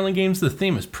Adventure Island games, the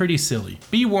theme is pretty silly.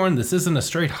 Be warned, this isn't a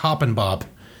straight hop and bop.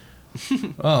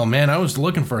 Oh man, I was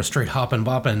looking for a straight hop and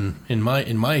bop in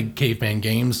my caveman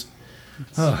games.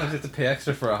 I have to pay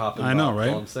extra for a hop and I know, bop, right?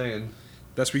 That's all I'm saying.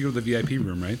 That's where you go to the VIP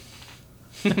room, right?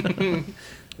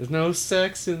 There's no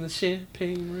sex in the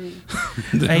champagne room.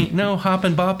 Ain't no hop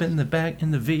and bop in the back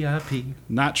in the VIP.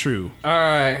 Not true. All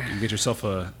right. You get yourself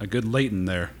a good Leighton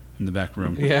there in the back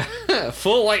room. Yeah.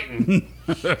 Full lighting.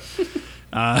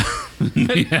 How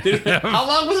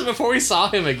long was it before we saw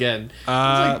him again?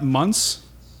 Months.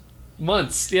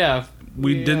 Months, yeah.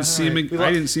 We didn't see him. alright.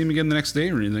 I didn't see him again the next day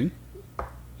or anything.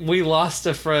 We lost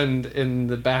a friend in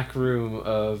the back room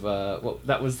of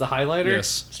that was the Highlighter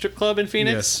Yes. strip club in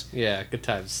Phoenix. Yeah, good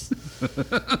times.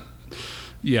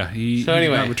 Yeah, he So did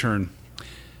anyway. not return.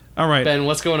 All right. Ben,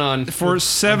 what's going on For with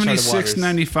Uncharted Waters?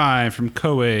 $76.95 from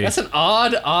Koei. That's an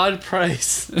odd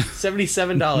price.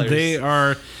 $77. They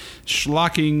are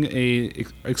schlocking a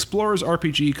explorers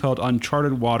RPG called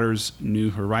Uncharted Waters: New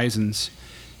Horizons,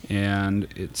 and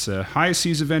it's a high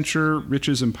seas adventure,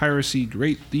 riches and piracy,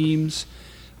 great themes,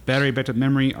 battery backup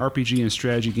memory, RPG and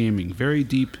strategy gaming, very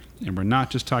deep, and we're not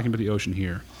just talking about the ocean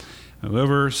here.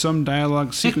 However, some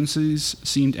dialogue sequences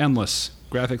seemed endless.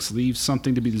 Graphics leave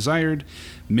something to be desired.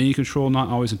 Menu control not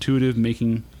always intuitive,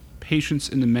 making patience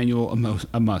in the manual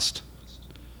a must.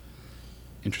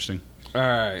 Interesting. All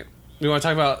right. We want to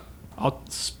talk about I'll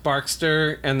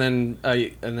Sparkster, and then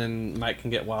Mike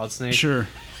can get Wild Snake. Sure.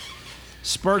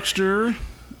 Sparkster,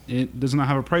 it does not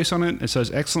have a price on it. It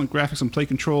says excellent graphics and play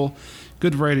control,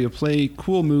 good variety of play,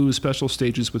 cool moves, special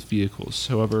stages with vehicles.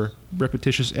 However,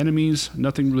 repetitious enemies,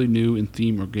 nothing really new in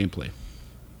theme or gameplay.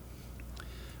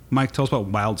 Mike, tell us about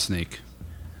Wild Snake.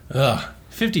 Ugh,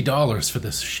 $50 for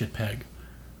this shitbag.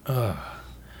 Ugh.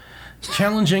 It's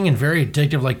challenging and very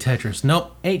addictive like Tetris.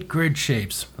 Nope, 8 grid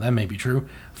shapes. That may be true.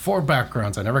 4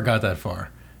 backgrounds. I never got that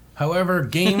far. However,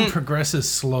 game progresses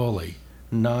slowly.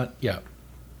 Not yet.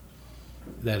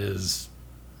 That is...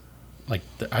 Like,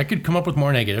 I could come up with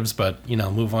more negatives, but,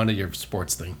 move on to your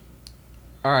sports thing.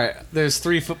 All right. There's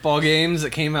 3 football games that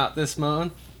came out this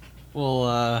month.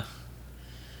 We'll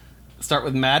start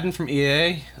with Madden from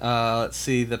EA. Let's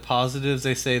see the positives.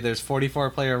 They say there's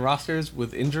 44 player rosters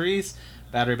with injuries,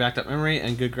 battery backed up memory,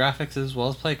 and good graphics as well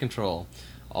as play control.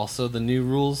 Also, the new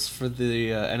rules for the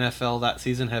NFL that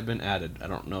season have been added. I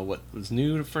don't know what was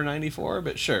new for 94,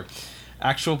 but sure.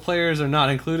 Actual players are not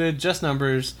included, just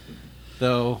numbers,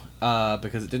 though,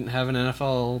 because it didn't have an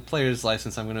NFL player's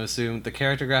license, I'm going to assume. The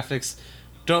character graphics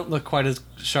don't look quite as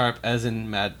sharp as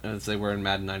they were in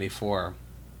Madden 94.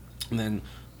 And then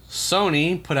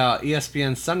Sony put out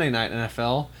ESPN Sunday Night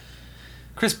NFL.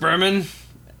 Chris Berman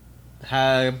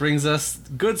brings us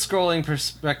good scrolling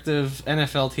perspective,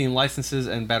 NFL team licenses,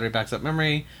 and battery backs up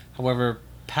memory. However,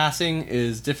 passing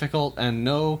is difficult and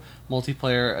no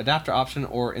multiplayer adapter option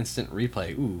or instant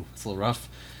replay. Ooh, it's a little rough.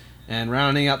 And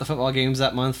rounding out the football games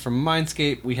that month from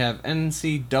Mindscape, we have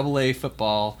NCAA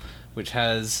football, which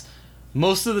has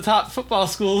most of the top football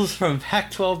schools from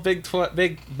Pac-12,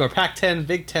 Pac-10,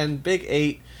 Big 10, Big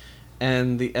 8,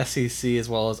 and the SEC, as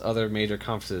well as other major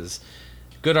conferences.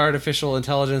 Good artificial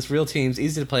intelligence, real teams,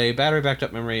 easy to play, battery backed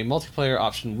up memory, multiplayer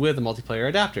option with a multiplayer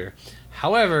adapter.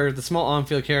 However, the small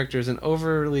on-field characters and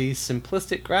overly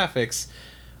simplistic graphics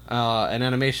and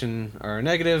animation are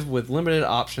negative, with limited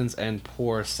options and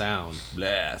poor sound.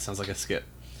 Blah, sounds like a skip.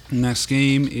 Next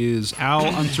game is Al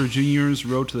Unser Jr.'s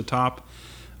Road to the Top.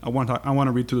 I want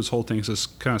to read through this whole thing because it's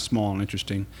kind of small and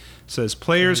interesting. It says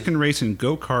players can race in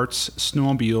go-karts,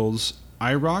 snowmobiles,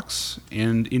 IROCs,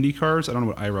 and Indy cars. I don't know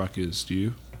what IROC is. Do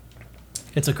you?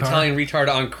 It's a car. Italian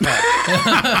retard on crack.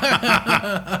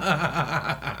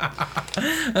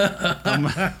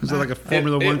 Is that like a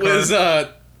Formula One car? It was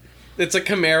it's a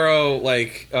Camaro,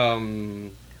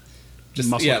 just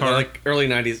Muscle car? like early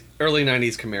 '90s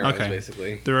Camaros, Okay.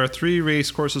 basically. There are 3 race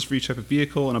courses for each type of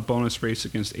vehicle and a bonus race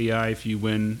against AI if you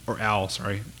win, or Al,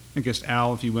 sorry, against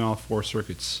Al if you win all 4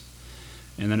 circuits.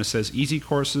 And then it says easy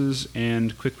courses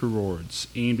and quick rewards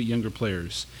aimed at younger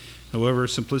players. However,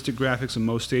 simplistic graphics in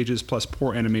most stages plus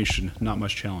poor animation, not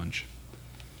much challenge.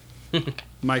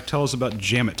 Mike, tell us about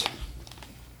Jam It.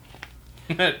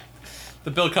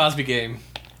 The Bill Cosby game.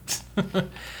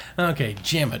 Okay,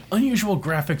 Jam It. Unusual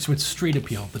graphics with street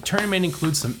appeal. The tournament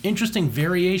includes some interesting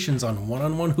variations on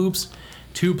one-on-one hoops,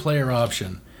 2-player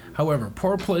option. However,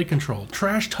 poor play control.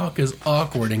 Trash talk is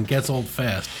awkward and gets old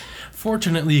fast.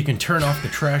 Fortunately, you can turn off the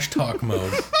trash talk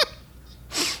mode.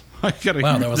 I gotta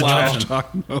Wow, that was an trash option.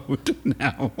 talk mode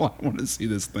now. I want to see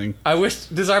this thing. I wish.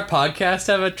 Does our podcast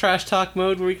have a trash talk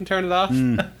mode where we can turn it off?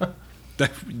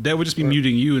 That would just be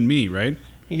muting you and me, right?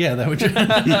 Yeah, that would just,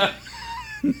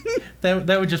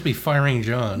 that would just be firing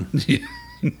John. Yeah.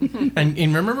 And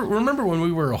remember when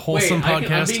we were a wholesome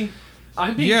podcast?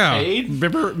 I'm being Yeah. paid.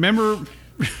 Remember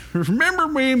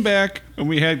way back when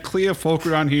we had Clea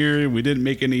Folker on here and we didn't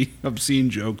make any obscene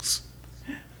jokes.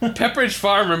 Pepperidge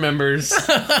Farm remembers.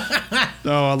 Oh,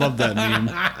 I love that name.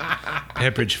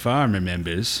 Pepperidge Farm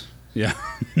remembers. Yeah.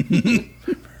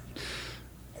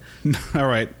 All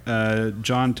right,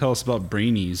 John, tell us about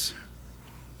Brainies.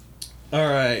 All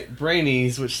right,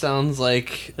 Brainies, which sounds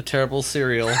like a terrible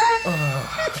cereal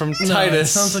from No, it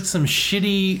Titus. sounds like some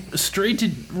shitty straight to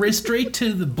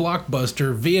the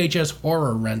Blockbuster VHS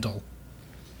horror rental.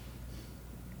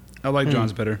 I like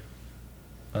John's better.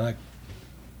 Mike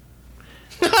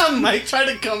tried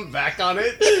to come back on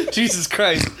it. Jesus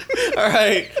Christ! All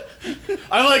right,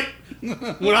 I like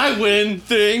when I win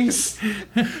things.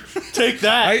 Take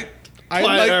that. I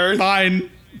Planet like Earth. mine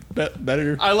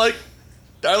better. I like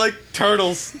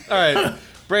turtles. All right,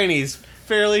 Brainies,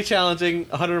 fairly challenging,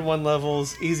 101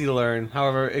 levels, easy to learn.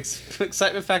 However,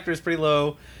 excitement factor is pretty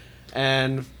low,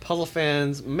 and puzzle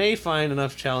fans may find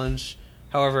enough challenge.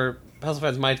 However, puzzle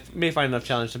fans may find enough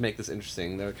challenge to make this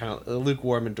interesting. They're kind of a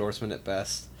lukewarm endorsement at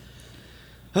best.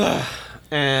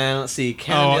 And let's see,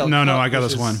 Cannondale Oh, no, Cup, I got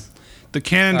which this is- one. The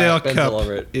Cannondale Alright, Ben's all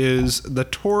over Cup it. is the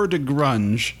Tour de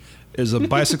Grunge, is a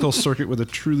bicycle circuit with a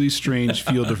truly strange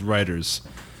field of riders.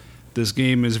 This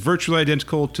game is virtually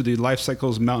identical to the Life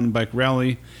Cycles mountain bike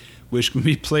rally, which can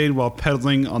be played while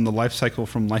pedaling on the Life Cycle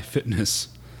from Life Fitness.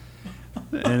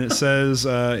 And it says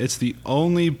it's the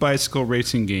only bicycle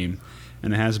racing game,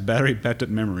 and it has battery backed up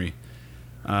memory.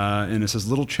 And it says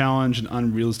little challenge and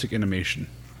unrealistic animation.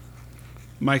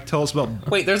 Mike, tell us about.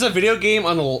 Wait, there's a video game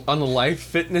on the Life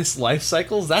Fitness Life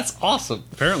Cycles. That's awesome.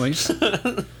 Apparently,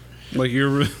 like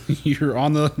you're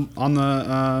on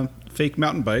the fake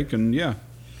mountain bike, and yeah.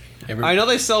 I know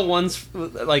they sell ones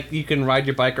like you can ride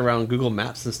your bike around Google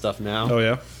Maps and stuff now. Oh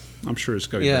yeah, I'm sure it's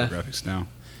got Yeah. great graphics now.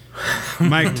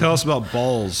 Mike, tell us about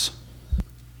Balls.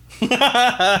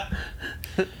 Wouldn't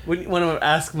you want to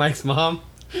ask Mike's mom?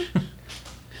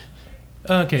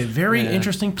 Okay, very Yeah.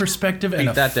 interesting perspective and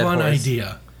Beat a that dead fun horse.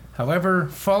 idea. However,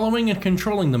 following and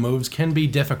controlling the moves can be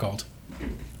difficult.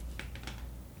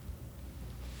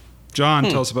 John,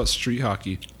 tell us about street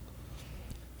hockey.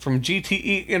 From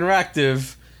GTE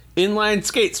Interactive, inline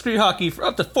skate street hockey for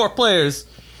up to 4 players.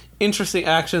 Interesting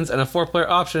actions and a 4-player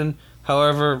option.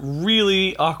 However,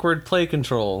 really awkward play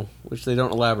control, which they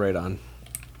don't elaborate on.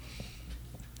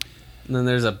 And then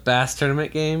there's a bass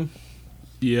tournament game.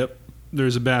 Yep,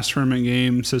 there's a bass tournament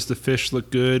game. Says the fish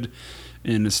look good,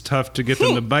 and it's tough to get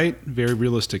them to bite. Very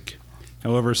realistic.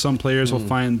 However, some players will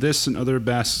find this and other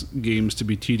bass games to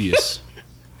be tedious,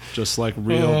 just like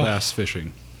real bass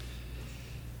fishing.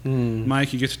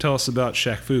 Mike, you get to tell us about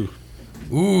Shaq Fu.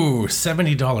 Ooh,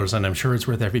 $70, and I'm sure it's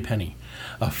worth every penny.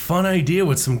 A fun idea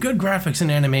with some good graphics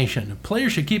and animation.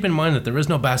 Players should keep in mind that there is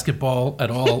no basketball at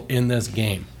all in this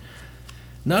game.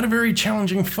 Not a very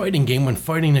challenging fighting game when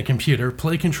fighting a computer.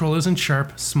 Play control isn't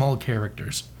sharp, small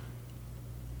characters.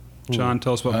 John,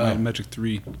 tell us about Might and Magic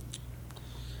 3.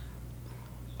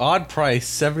 Odd price,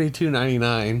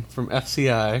 $72.99 from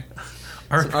FCI.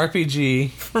 It's an RPG.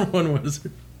 For one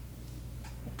wizard.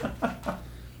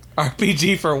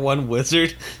 RPG for one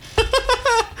wizard.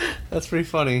 That's pretty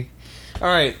funny.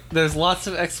 Alright, there's lots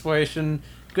of exploration,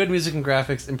 good music and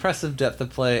graphics, impressive depth of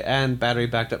play, and battery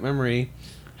backed up memory.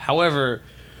 However,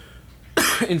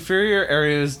 interior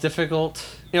areas are difficult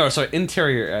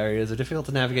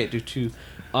to navigate due to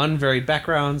unvaried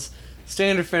backgrounds,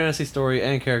 standard fantasy story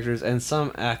and characters, and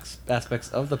some aspects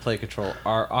of the play control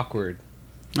are awkward.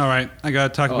 All right, I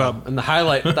got to talk about And the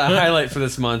highlight for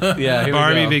this month. Yeah, here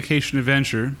Barbie we go. Vacation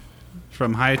Adventure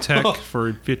from High Tech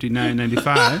for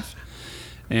 $59.95.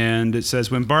 And it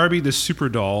says, when Barbie, the super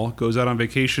doll, goes out on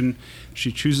vacation,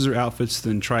 she chooses her outfits,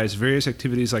 then tries various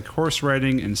activities like horse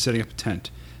riding and setting up a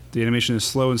tent. The animation is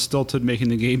slow and stilted, making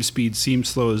the game speed seem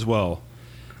slow as well.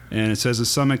 And it says that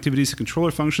some activities and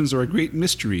controller functions are a great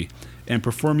mystery, and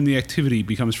performing the activity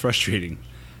becomes frustrating.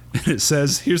 And it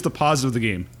says, here's the positive of the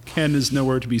game. Ken is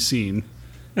nowhere to be seen.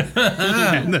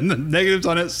 And then the negatives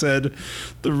on it said,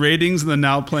 the ratings in the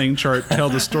now playing chart tell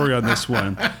the story on this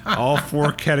one. All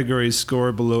 4 categories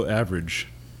score below average.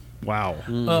 Wow.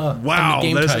 Wow, and the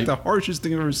game that is type. like the harshest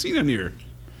thing I've ever seen on here.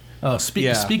 Oh,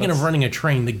 Yeah, speaking of that's- running a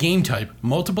train, the game type,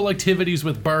 multiple activities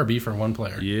with Barbie for one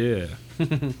player. Yeah.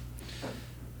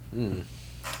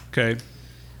 Okay.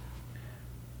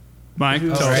 Mike,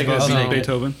 tell us Alright, about I'll take it.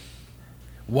 Beethoven.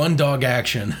 One dog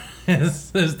action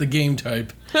is the game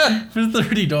type for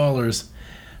 $30.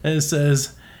 And it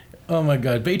says, oh my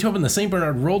god, Beethoven the St.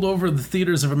 Bernard rolled over the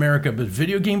theaters of America, but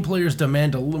video game players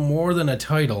demand a little more than a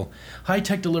title. High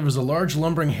Tech delivers a large,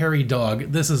 lumbering, hairy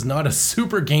dog. This is not a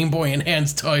Super Game Boy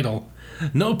Enhanced title.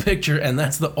 No picture, and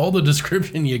that's all the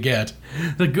description you get.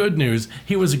 The good news,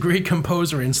 he was a great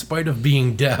composer in spite of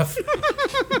being deaf.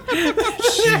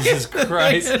 Jesus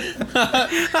Christ.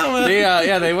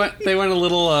 They went a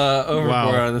little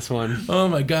overboard on this one. Oh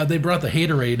my god, they brought the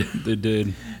haterade. They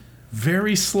did.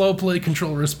 Very slow play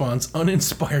control response,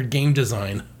 uninspired game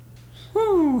design.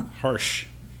 Woo! Harsh.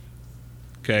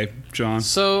 Okay, John.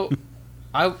 So,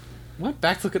 I went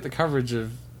back to look at the coverage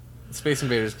of Space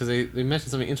Invaders because they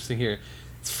mentioned something interesting here.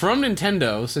 It's from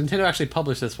Nintendo, so Nintendo actually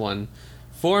published this one.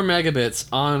 4 megabits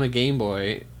on a Game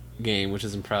Boy game, which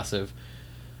is impressive.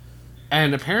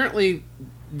 And apparently,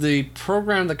 they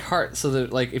programmed the cart so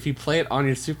that, like, if you play it on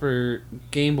your Super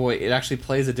Game Boy, it actually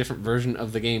plays a different version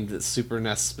of the game that's Super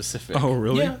NES specific. Oh,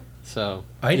 really? Yeah. So,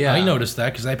 I noticed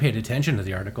that because I paid attention to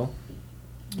the article.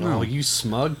 Oh, you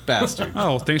smug bastard.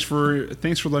 Oh, thanks for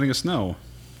letting us know.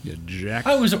 You jack.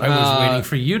 I was waiting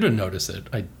for you to notice it.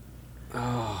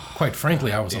 Quite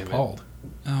frankly, I was appalled.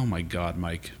 Oh my God,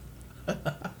 Mike.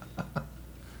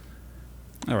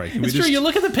 All right, It's true. You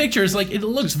look at the pictures, like it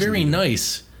looks very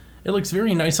nice. It looks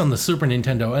very nice on the Super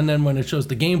Nintendo, and then when it shows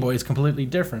the Game Boy, it's completely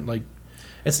different. Like,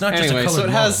 it's not just a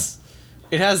colored model.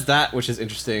 It has that, which is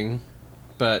interesting,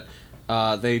 but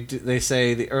they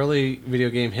say the early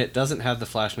video game hit doesn't have the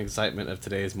flash and excitement of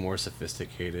today's more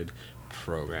sophisticated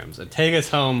programs. And take us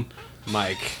home,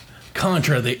 Mike.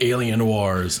 Contra: The Alien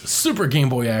Wars. Super Game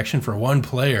Boy action for one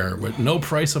player with no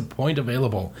price of point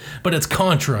available. But it's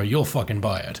Contra, you'll fucking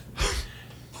buy it.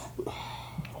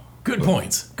 Good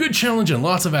points, good challenge, and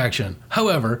lots of action.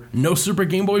 However, no Super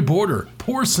Game Boy border,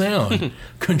 poor sound.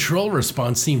 Control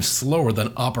response seems slower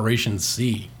than Operation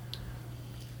C.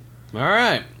 All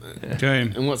right. Okay.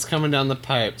 And what's coming down the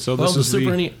pipe? So this is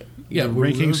the Yeah,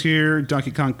 rankings here.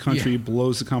 Donkey Kong Country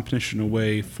blows the competition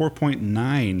away.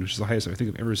 4.9, which is the highest I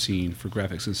think I've ever seen for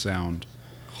graphics and sound.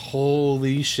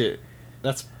 Holy shit.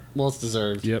 It's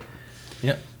deserved. Yep.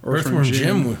 Yep. Earthworm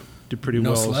Jim did pretty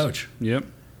no well. Slouch. Yep.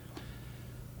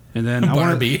 And then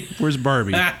Barbie. Where's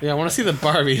Barbie? Yeah, I want to see the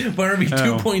Barbie. Barbie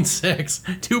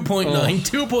 2.6, 2.9,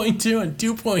 2.2, and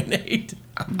 2.8.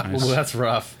 Nice. Oh, that's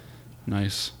rough.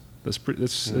 Nice. That's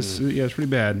it's pretty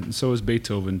bad. And so is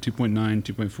Beethoven. 2.9,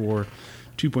 2.4,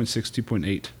 2.6,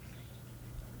 2.8.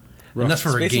 And that's for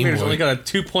a Space Game Invaders Boy. only got a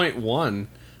 2.1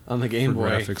 on the Game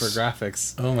Boy for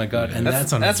graphics. Oh my god! And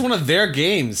That's one of their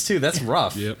games too. That's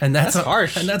rough. Yep. and that's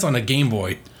harsh. And that's on a Game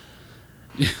Boy.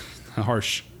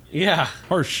 Harsh. Yeah.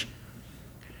 Harsh.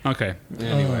 Okay.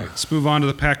 Anyway, Let's move on to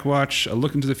the Pack Watch. A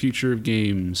look into the future of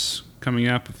games. Coming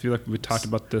up, I feel like we've talked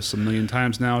about this a million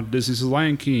times now. Disney's The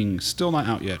Lion King, still not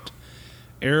out yet.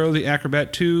 Arrow the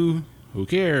Acrobat 2, who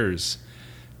cares?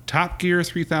 Top Gear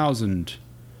 3000.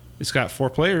 It's got 4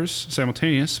 players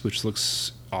simultaneous, which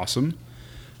looks awesome.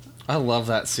 I love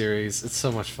that series. It's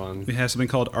so much fun. It has something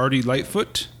called Artie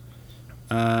Lightfoot.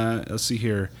 Let's see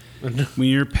here. When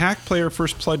your Pack player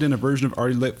first plugged in a version of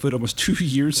Artie Lightfoot almost 2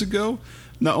 years ago,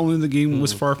 not only the game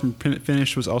was far from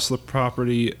finished, was also the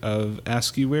property of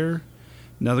ASCIIware.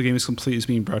 Now the game is complete. It's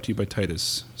being brought to you by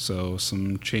Titus. So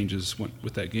some changes went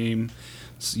with that game.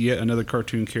 It's yet another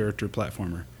cartoon character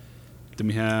platformer. Then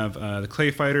we have the Clay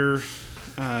Fighter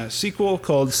sequel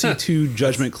called C2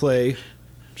 Judgment Clay,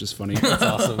 which is funny. That's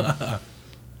awesome.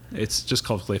 It's just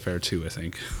called Clay Fighter 2, I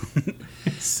think.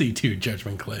 C2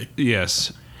 Judgment Clay.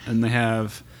 Yes. And they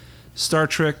have Star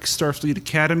Trek Starfleet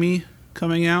Academy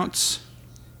coming out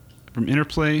from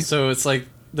Interplay. So it's like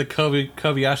the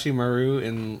Kobayashi Maru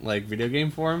in like video game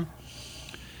form.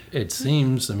 It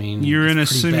seems. I mean, You're in a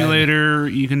it's pretty simulator.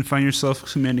 You can find yourself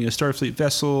commanding a Starfleet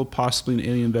vessel, possibly an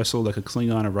alien vessel like a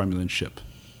Klingon or Romulan ship.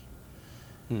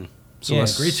 So Yeah,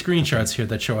 let's- great screenshots here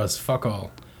that show us fuck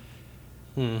all.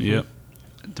 Yep.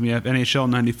 Then we have NHL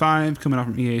 95 coming out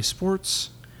from EA Sports.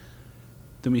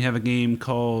 Then we have a game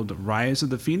called Rise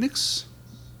of the Phoenix.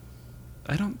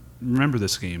 I don't remember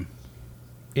this game.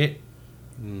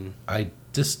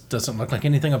 This doesn't look like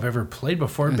anything I've ever played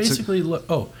before. It's Basically,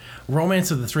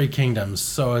 Romance of the Three Kingdoms.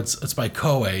 So it's by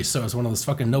Koei. So it's one of those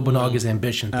fucking Nobunaga's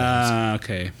Ambition things.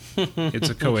 Okay. It's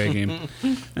a Koei game.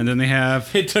 And then they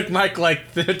have... It took Mike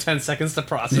like 10 seconds to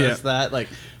process that. Like,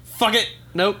 fuck it.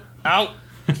 Nope. Out.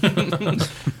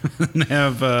 They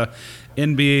have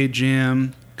NBA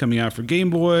Jam coming out for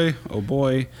Game Boy. Oh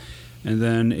boy. And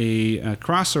then a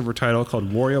crossover title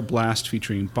called Wario Blast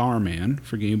featuring Bomberman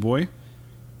for Game Boy,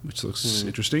 which looks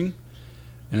interesting.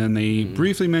 And then they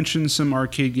briefly mentioned some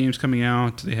arcade games coming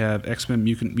out. They have X-Men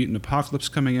Mutant Apocalypse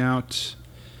coming out.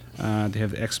 They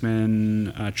have the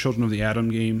X-Men Children of the Atom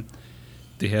game.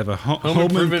 They have a home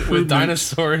improvement with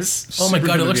dinosaurs. Oh my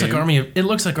god! It looks game.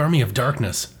 like Army of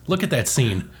Darkness. Look at that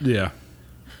scene. Yeah.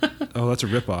 Oh, that's a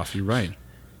ripoff. You're right.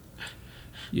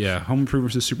 Yeah, Home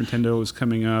Improvement to Super Nintendo is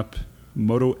coming up.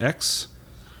 Moto X,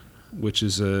 which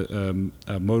is a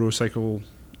motorcycle.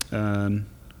 What am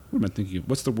I thinking of?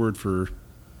 What's the word for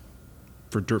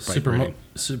dirt bike riding?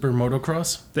 Super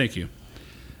Motocross? Thank you.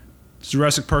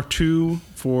 Jurassic Park 2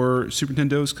 for Super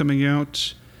Nintendo is coming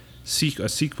out. A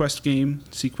Sequest game,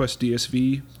 Sequest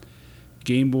DSV.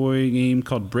 Game Boy game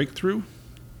called Breakthrough.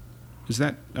 Is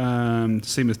that the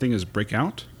same thing as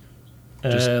Breakout?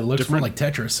 Looks more different? like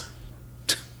Tetris.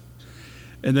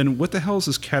 And then what the hell is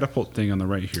this catapult thing on the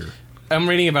right here? I'm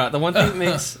reading about it. The one thing that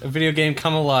makes a video game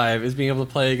come alive is being able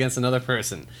to play against another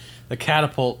person. The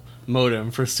catapult modem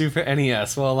for Super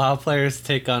NES will allow players to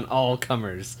take on all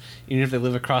comers, even if they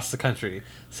live across the country.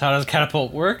 So how does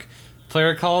catapult work?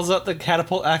 Player calls up the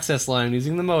catapult access line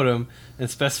using the modem and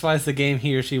specifies the game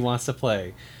he or she wants to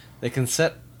play. They can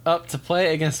set up to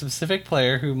play against a specific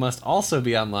player who must also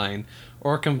be online,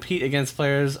 or compete against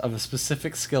players of a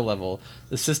specific skill level.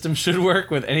 The system should work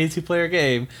with any two-player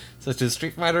game, such as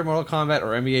Street Fighter, Mortal Kombat, or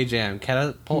NBA Jam.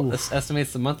 Catapult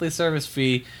estimates the monthly service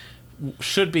fee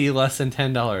should be less than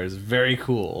 $10. Very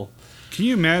cool. Can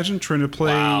you imagine trying to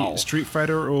play Street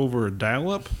Fighter over a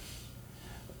dial-up?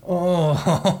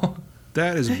 Oh.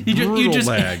 That is brutal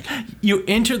lag. You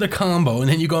enter the combo and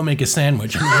then you go make a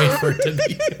sandwich and wait for it to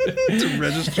be To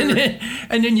register.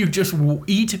 and then you just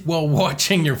eat while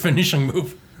watching your finishing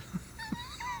move.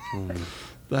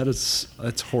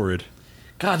 That's horrid.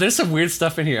 God, there's some weird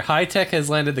stuff in here. High Tech has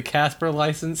landed the Casper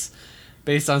license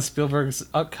based on Spielberg's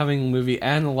upcoming movie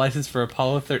and the license for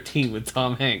Apollo 13 with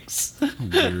Tom Hanks.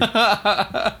 Weird.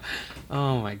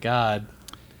 Oh my god.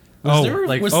 Was here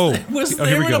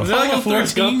there we an go. Apollo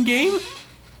Forrest 13 Gump? game?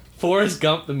 Forrest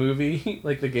Gump the movie,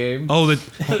 like the game. Oh,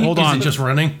 hold on. Is it just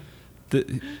running?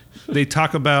 They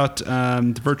talk about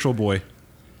the Virtual Boy.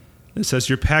 It says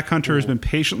your pack hunter has been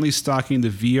patiently stalking the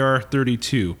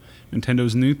VR32,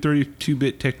 Nintendo's new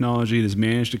 32-bit technology, and has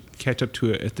managed to catch up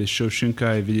to it at the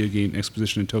Shoshinkai Video Game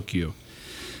Exposition in Tokyo.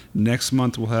 Next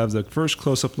month, we'll have the first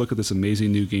close-up look at this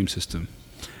amazing new game system.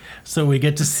 So we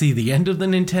get to see the end of the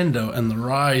Nintendo and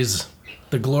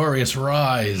the glorious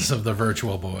rise of the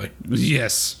Virtual Boy.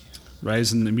 Yes.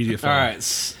 Rise in the media fall. All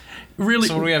right. Really?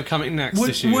 So what do we have coming next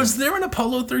issue? Was there an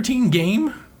Apollo 13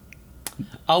 game?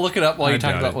 I'll look it up while I you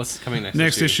talk doubt about it. what's coming next.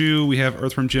 Next issue, we have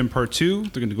Earthworm Jim Part 2. They're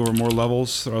going to go over more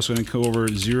levels. They're also going to go over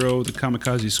Zero, the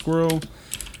Kamikaze Squirrel,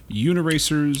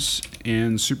 Uniracers,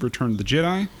 and Super Return of the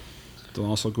Jedi. They'll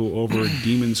also go over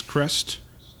Demon's Crest,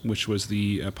 which was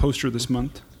the poster this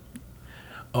month.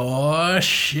 Oh,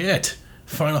 shit.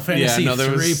 Final Fantasy no, there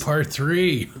 3 was- Part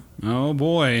 3. Oh,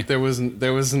 boy. There was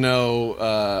no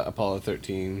Apollo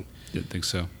 13 Didn't think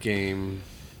so. game,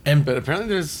 And but apparently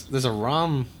there's a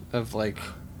ROM of like.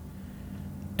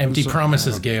 Empty So-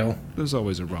 Promises, Gale. There's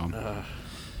always a ROM.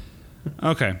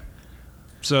 Okay.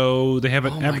 So they have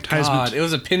an Oh my advertisement. god! It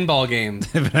was a pinball game.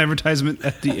 They have an advertisement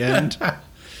at the end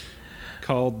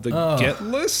called the Get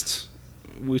List,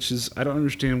 which is, I don't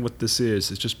understand what this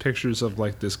is. It's just pictures of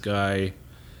like this guy,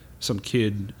 some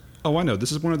kid. Oh, I know.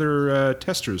 This is one of their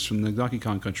testers from the Donkey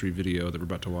Kong Country video that we're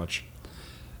about to watch.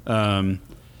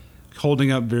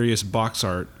 Holding up various box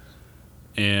art.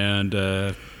 And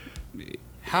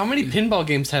How many pinball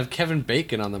games have Kevin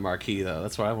Bacon on the marquee though?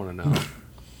 That's what I want to know.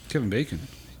 Kevin Bacon.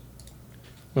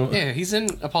 Yeah, he's in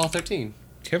Apollo 13.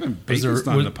 Kevin Bacon's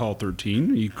not in Apollo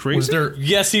 13. Are you crazy? Was there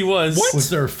Yes, he was. was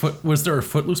there a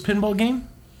Footloose pinball game?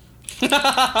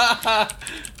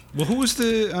 Well, who was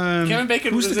the Kevin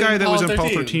Bacon who's was the guy in that was in Apollo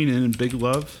Apollo 13 and in Big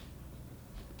Love?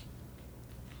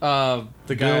 The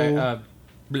guy,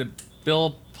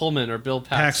 Bill Pullman or Bill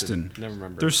Paxton. Paxton. Never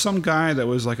remember. There's some guy that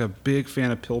was like a big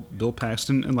fan of Bill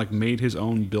Paxton and like made his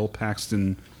own Bill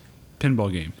Paxton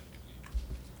pinball game.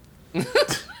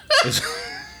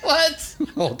 What?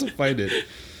 All to fight it.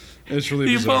 It's really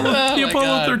The bizarre. Apollo, Oh my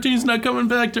God. 13's not coming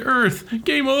back to Earth.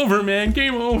 Game over, man.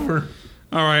 Game over.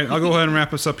 All right, I'll go ahead and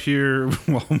wrap us up here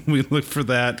while we look for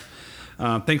that.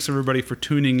 Thanks everybody for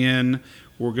tuning in.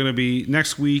 We're going to be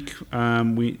next week.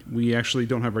 We actually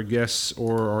don't have our guests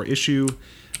or our issue.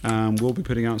 We'll be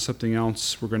putting out something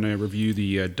else. We're going to review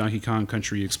the Donkey Kong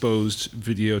Country Exposed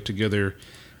video together,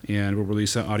 and we'll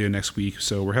release that audio next week.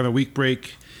 So we're having a week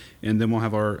break, and then we'll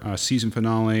have our season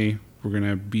finale. We're going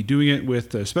to be doing it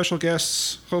with special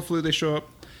guests. Hopefully they show up.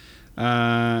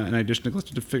 And I just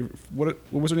neglected to figure what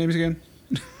was their names again?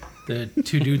 The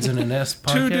Two Dudes and an S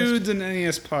podcast. Two Dudes and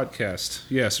NES podcast.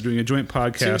 Yes, we're doing a joint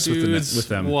podcast Two dudes, with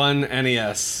them. one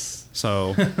NES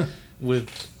So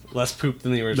with less poop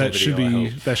than the original that should video, I be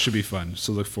hope. that should be fun.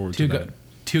 So look forward to that.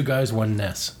 Two guys, one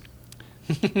NES.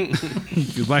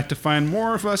 If you'd like to find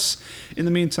more of us, in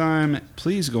the meantime,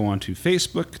 please go on to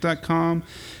Facebook.com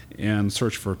and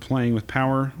search for Playing with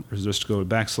Power, or just go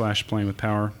to / Playing with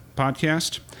Power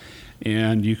podcast.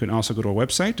 And you can also go to our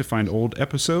website to find old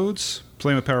episodes,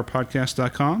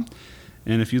 playingwithpowerpodcast.com.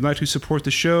 And if you'd like to support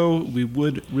the show, we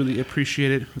would really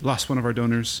appreciate it. We lost one of our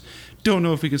donors. Don't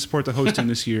know if we can support the hosting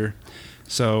this year.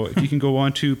 So if you can go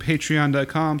on to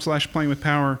patreon.com /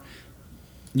 playingwithpower,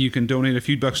 you can donate a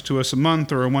few bucks to us a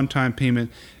month or a one-time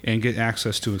payment and get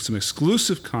access to some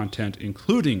exclusive content,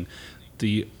 including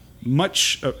the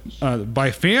much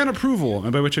by fan approval,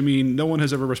 and by which I mean no one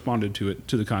has ever responded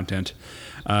to the content,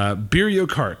 Beerio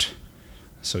Kart.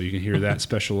 So you can hear that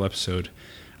special episode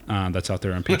that's out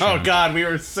there on Patreon. Oh God, we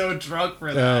were so drunk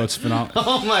for that. Oh, it's phenomenal.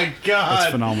 Oh my God,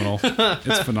 It's phenomenal.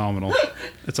 It's phenomenal.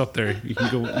 It's up there. You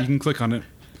can click on it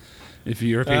if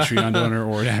you're a Patreon donor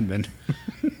or an admin.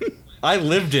 I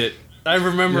lived it. I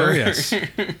remember. Oh, yes.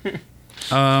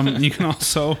 You can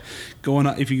also go on,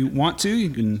 if you want to,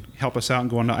 you can help us out and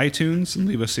go on to iTunes and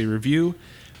leave us a review.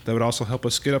 That would also help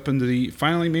us get up into the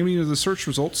search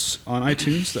results on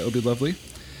iTunes. That would be lovely.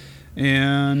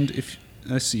 And if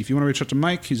you want to reach out to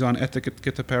Mike, he's on Ethic at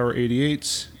Get the Power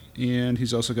 88, and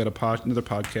he's also got another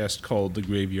podcast called The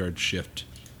Graveyard Shift,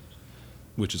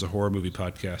 which is a horror movie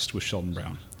podcast with Sheldon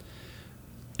Brown.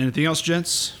 Anything else,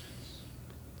 gents?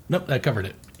 Nope, that covered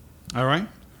it. All right.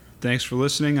 Thanks for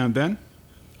listening. I'm Ben.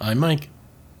 I'm Mike.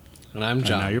 And I'm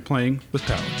John. And now you're playing with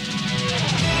Power.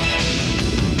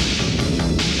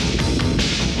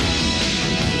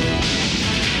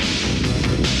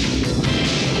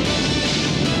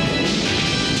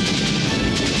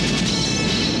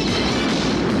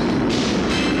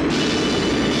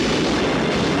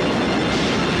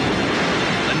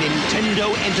 The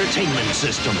Nintendo Entertainment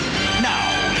System.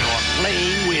 Now you're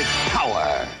playing with